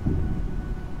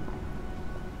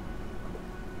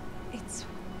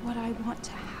I want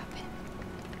to happen.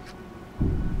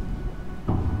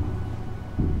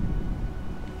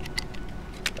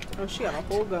 Oh, she got a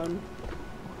whole gun.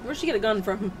 Where'd she get a gun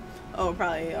from? Oh,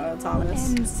 probably Thomas.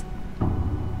 Ends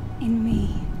in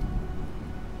me.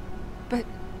 But...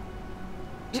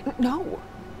 No!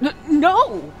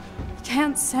 No!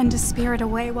 Can't send a spirit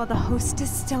away while the host is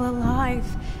still alive.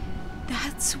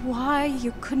 That's why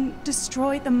you couldn't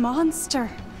destroy the monster.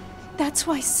 That's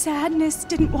why Sadness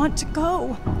didn't want to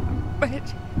go.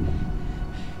 But...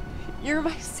 You're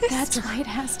my sister. That's why it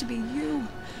has to be you.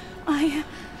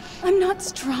 I'm not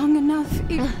strong enough.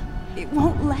 It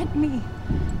won't let me.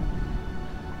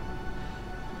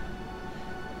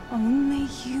 Only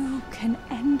you can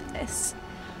end this.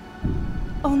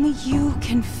 Only you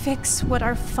can fix what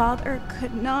our father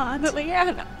could not.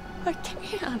 Liliana, I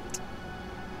can't.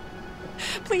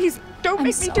 Please, don't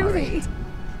make me do this.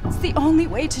 It's the only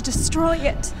way to destroy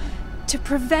it. To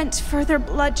prevent further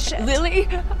bloodshed. Lily?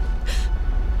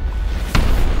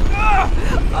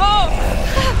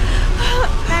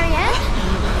 Marianne?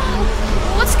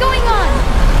 What's going on?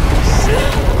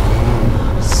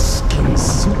 Skin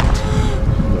suit.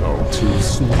 No, too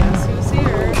small. Who's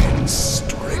here?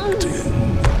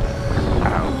 Constricting.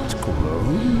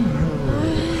 Outgrown.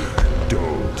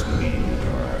 Don't leave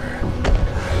her.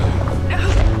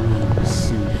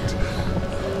 Suit.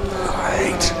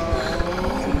 Light.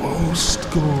 Almost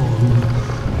gone.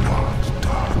 Not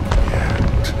dark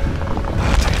yet.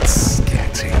 But it's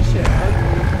getting there.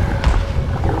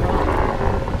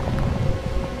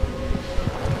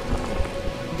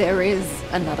 There is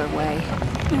another way.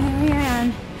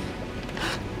 Marianne.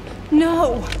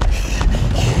 No.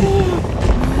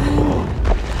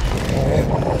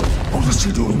 What is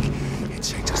she doing? It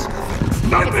changes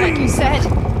nothing. Like you said,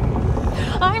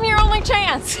 I'm your only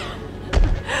chance.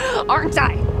 Aren't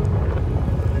I?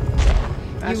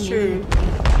 That's true.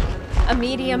 A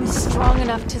medium strong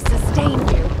enough to sustain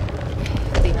you.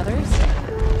 The others?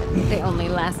 They only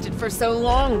lasted for so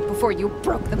long before you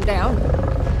broke them down.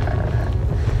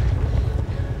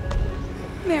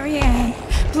 Marianne,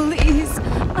 please.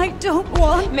 I don't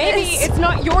want Maybe this. it's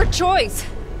not your choice.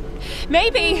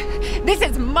 Maybe this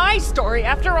is my story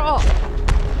after all.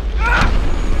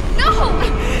 No!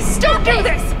 Don't do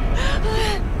this!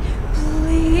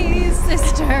 Please,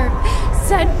 sister.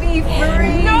 Set me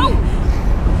free. No!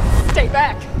 Stay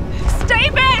back! Stay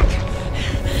back!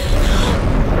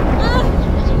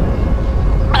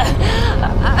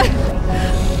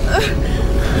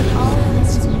 All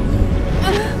this to me.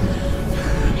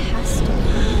 It has to be.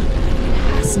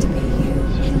 It has to be you.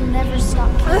 It'll never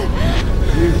stop.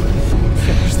 You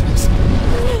finish this.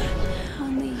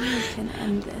 Only you can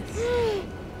end this.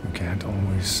 You can't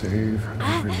always save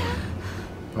everyone,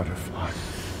 Butterfly.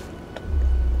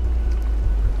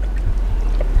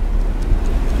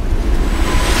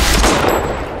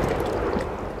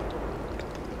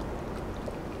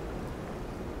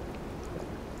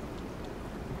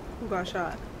 Who got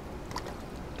shot?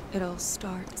 It all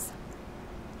starts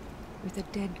with a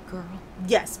dead girl.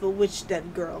 Yes, but which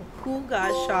dead girl? Who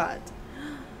got shot?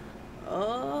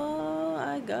 Oh,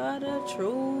 I got a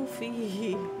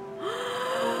trophy.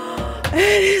 And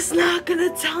it's not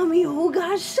gonna tell me who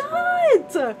got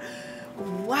shot.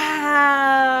 Wow.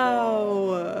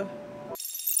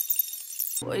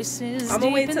 I'm gonna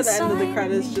wait till the end of the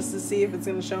credits just to see if it's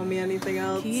gonna show me anything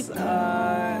else.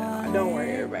 Don't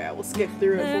worry, everybody. I will skip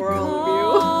through it for all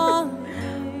of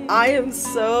you. I am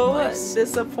so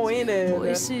disappointed. No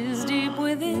way.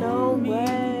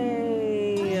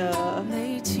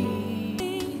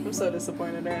 I'm so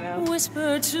disappointed right now.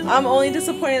 I'm only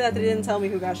disappointed that they didn't tell me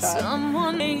who got shot. I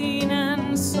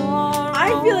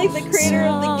feel like the creator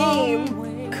of the game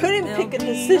couldn't pick a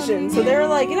decision, so they were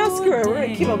like, you know, screw it, we're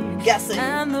gonna keep them guessing.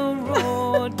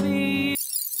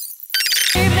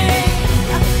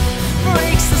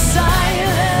 Breaks the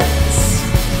silence,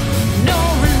 no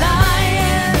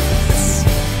reliance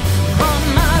on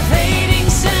my fading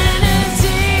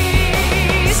sanity.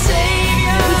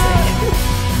 Savior,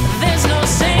 there's no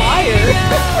savior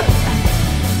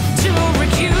to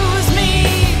recuse me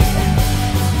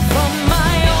from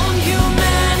my own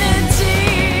humanity.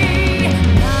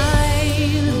 My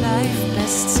life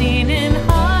best seen in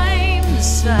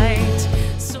hindsight.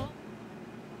 So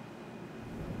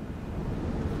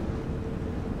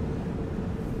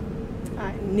I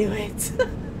knew it.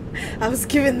 I was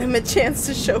giving them a chance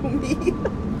to show me.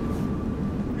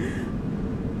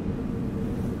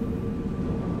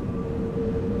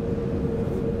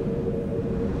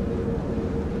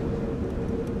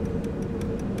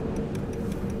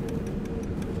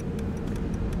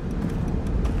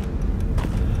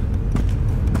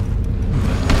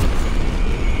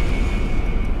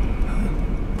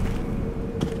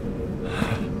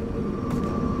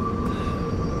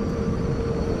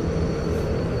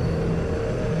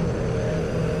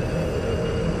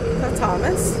 that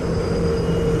Thomas?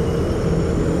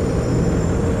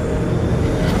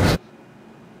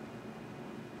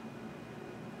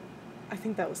 I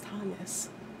think that was Thomas.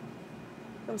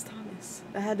 That was Thomas.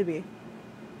 That had to be.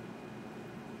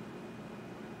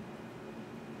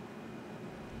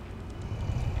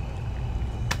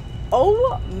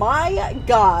 Oh my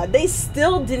god, they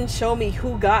still didn't show me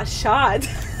who got shot.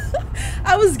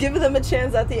 I was giving them a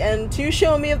chance at the end to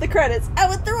show me of the credits. I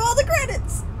went through all the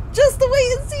credits just to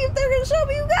wait and see if they're gonna show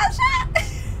me who got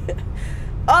shot.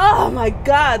 Oh my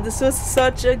god, this was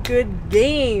such a good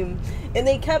game. And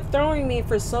they kept throwing me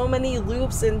for so many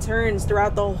loops and turns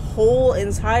throughout the whole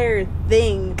entire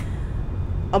thing.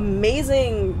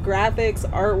 Amazing graphics,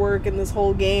 artwork in this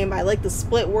whole game. I like the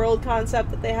split world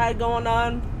concept that they had going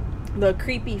on. The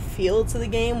creepy feel to the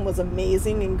game was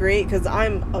amazing and great because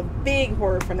I'm a big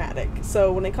horror fanatic.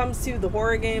 So when it comes to the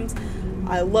horror games,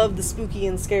 I love the spooky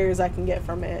and scares I can get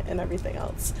from it and everything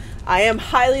else. I am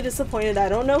highly disappointed. I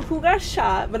don't know who got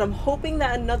shot, but I'm hoping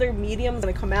that another medium is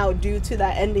going to come out due to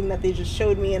that ending that they just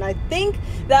showed me. And I think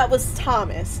that was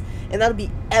Thomas. And that'll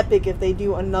be epic if they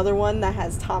do another one that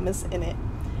has Thomas in it.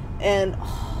 And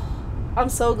I'm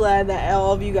so glad that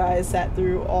all of you guys sat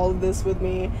through all of this with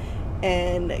me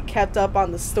and kept up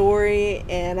on the story.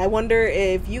 And I wonder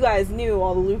if you guys knew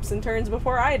all the loops and turns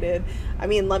before I did. I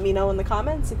mean, let me know in the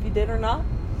comments if you did or not.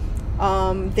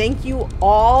 Thank you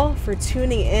all for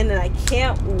tuning in, and I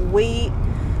can't wait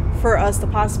for us to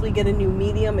possibly get a new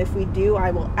medium. If we do,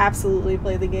 I will absolutely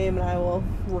play the game and I will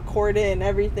record it and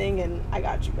everything, and I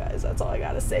got you guys. That's all I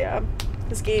gotta say.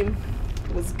 This game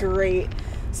was great.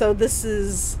 So this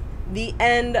is the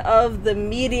end of the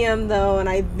medium though, and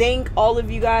I thank all of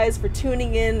you guys for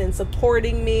tuning in and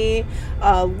supporting me.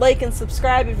 Like and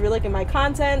subscribe if you're liking my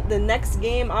content. The next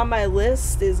game on my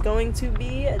list is going to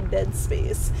be Dead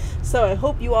Space, so I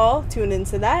hope you all tune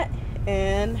into that,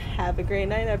 and have a great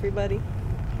night everybody.